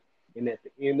episode. And at the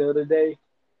end of the day,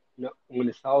 no, when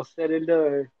it's all said and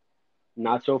done,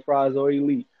 nacho fries or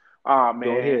elite. ah Go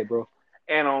man. ahead, bro.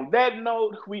 And on that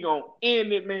note, we gonna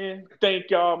end it, man. Thank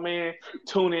y'all, man.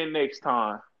 Tune in next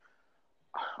time.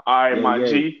 All right, Yay, my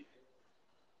yay. G.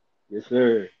 Yes,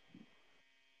 sir.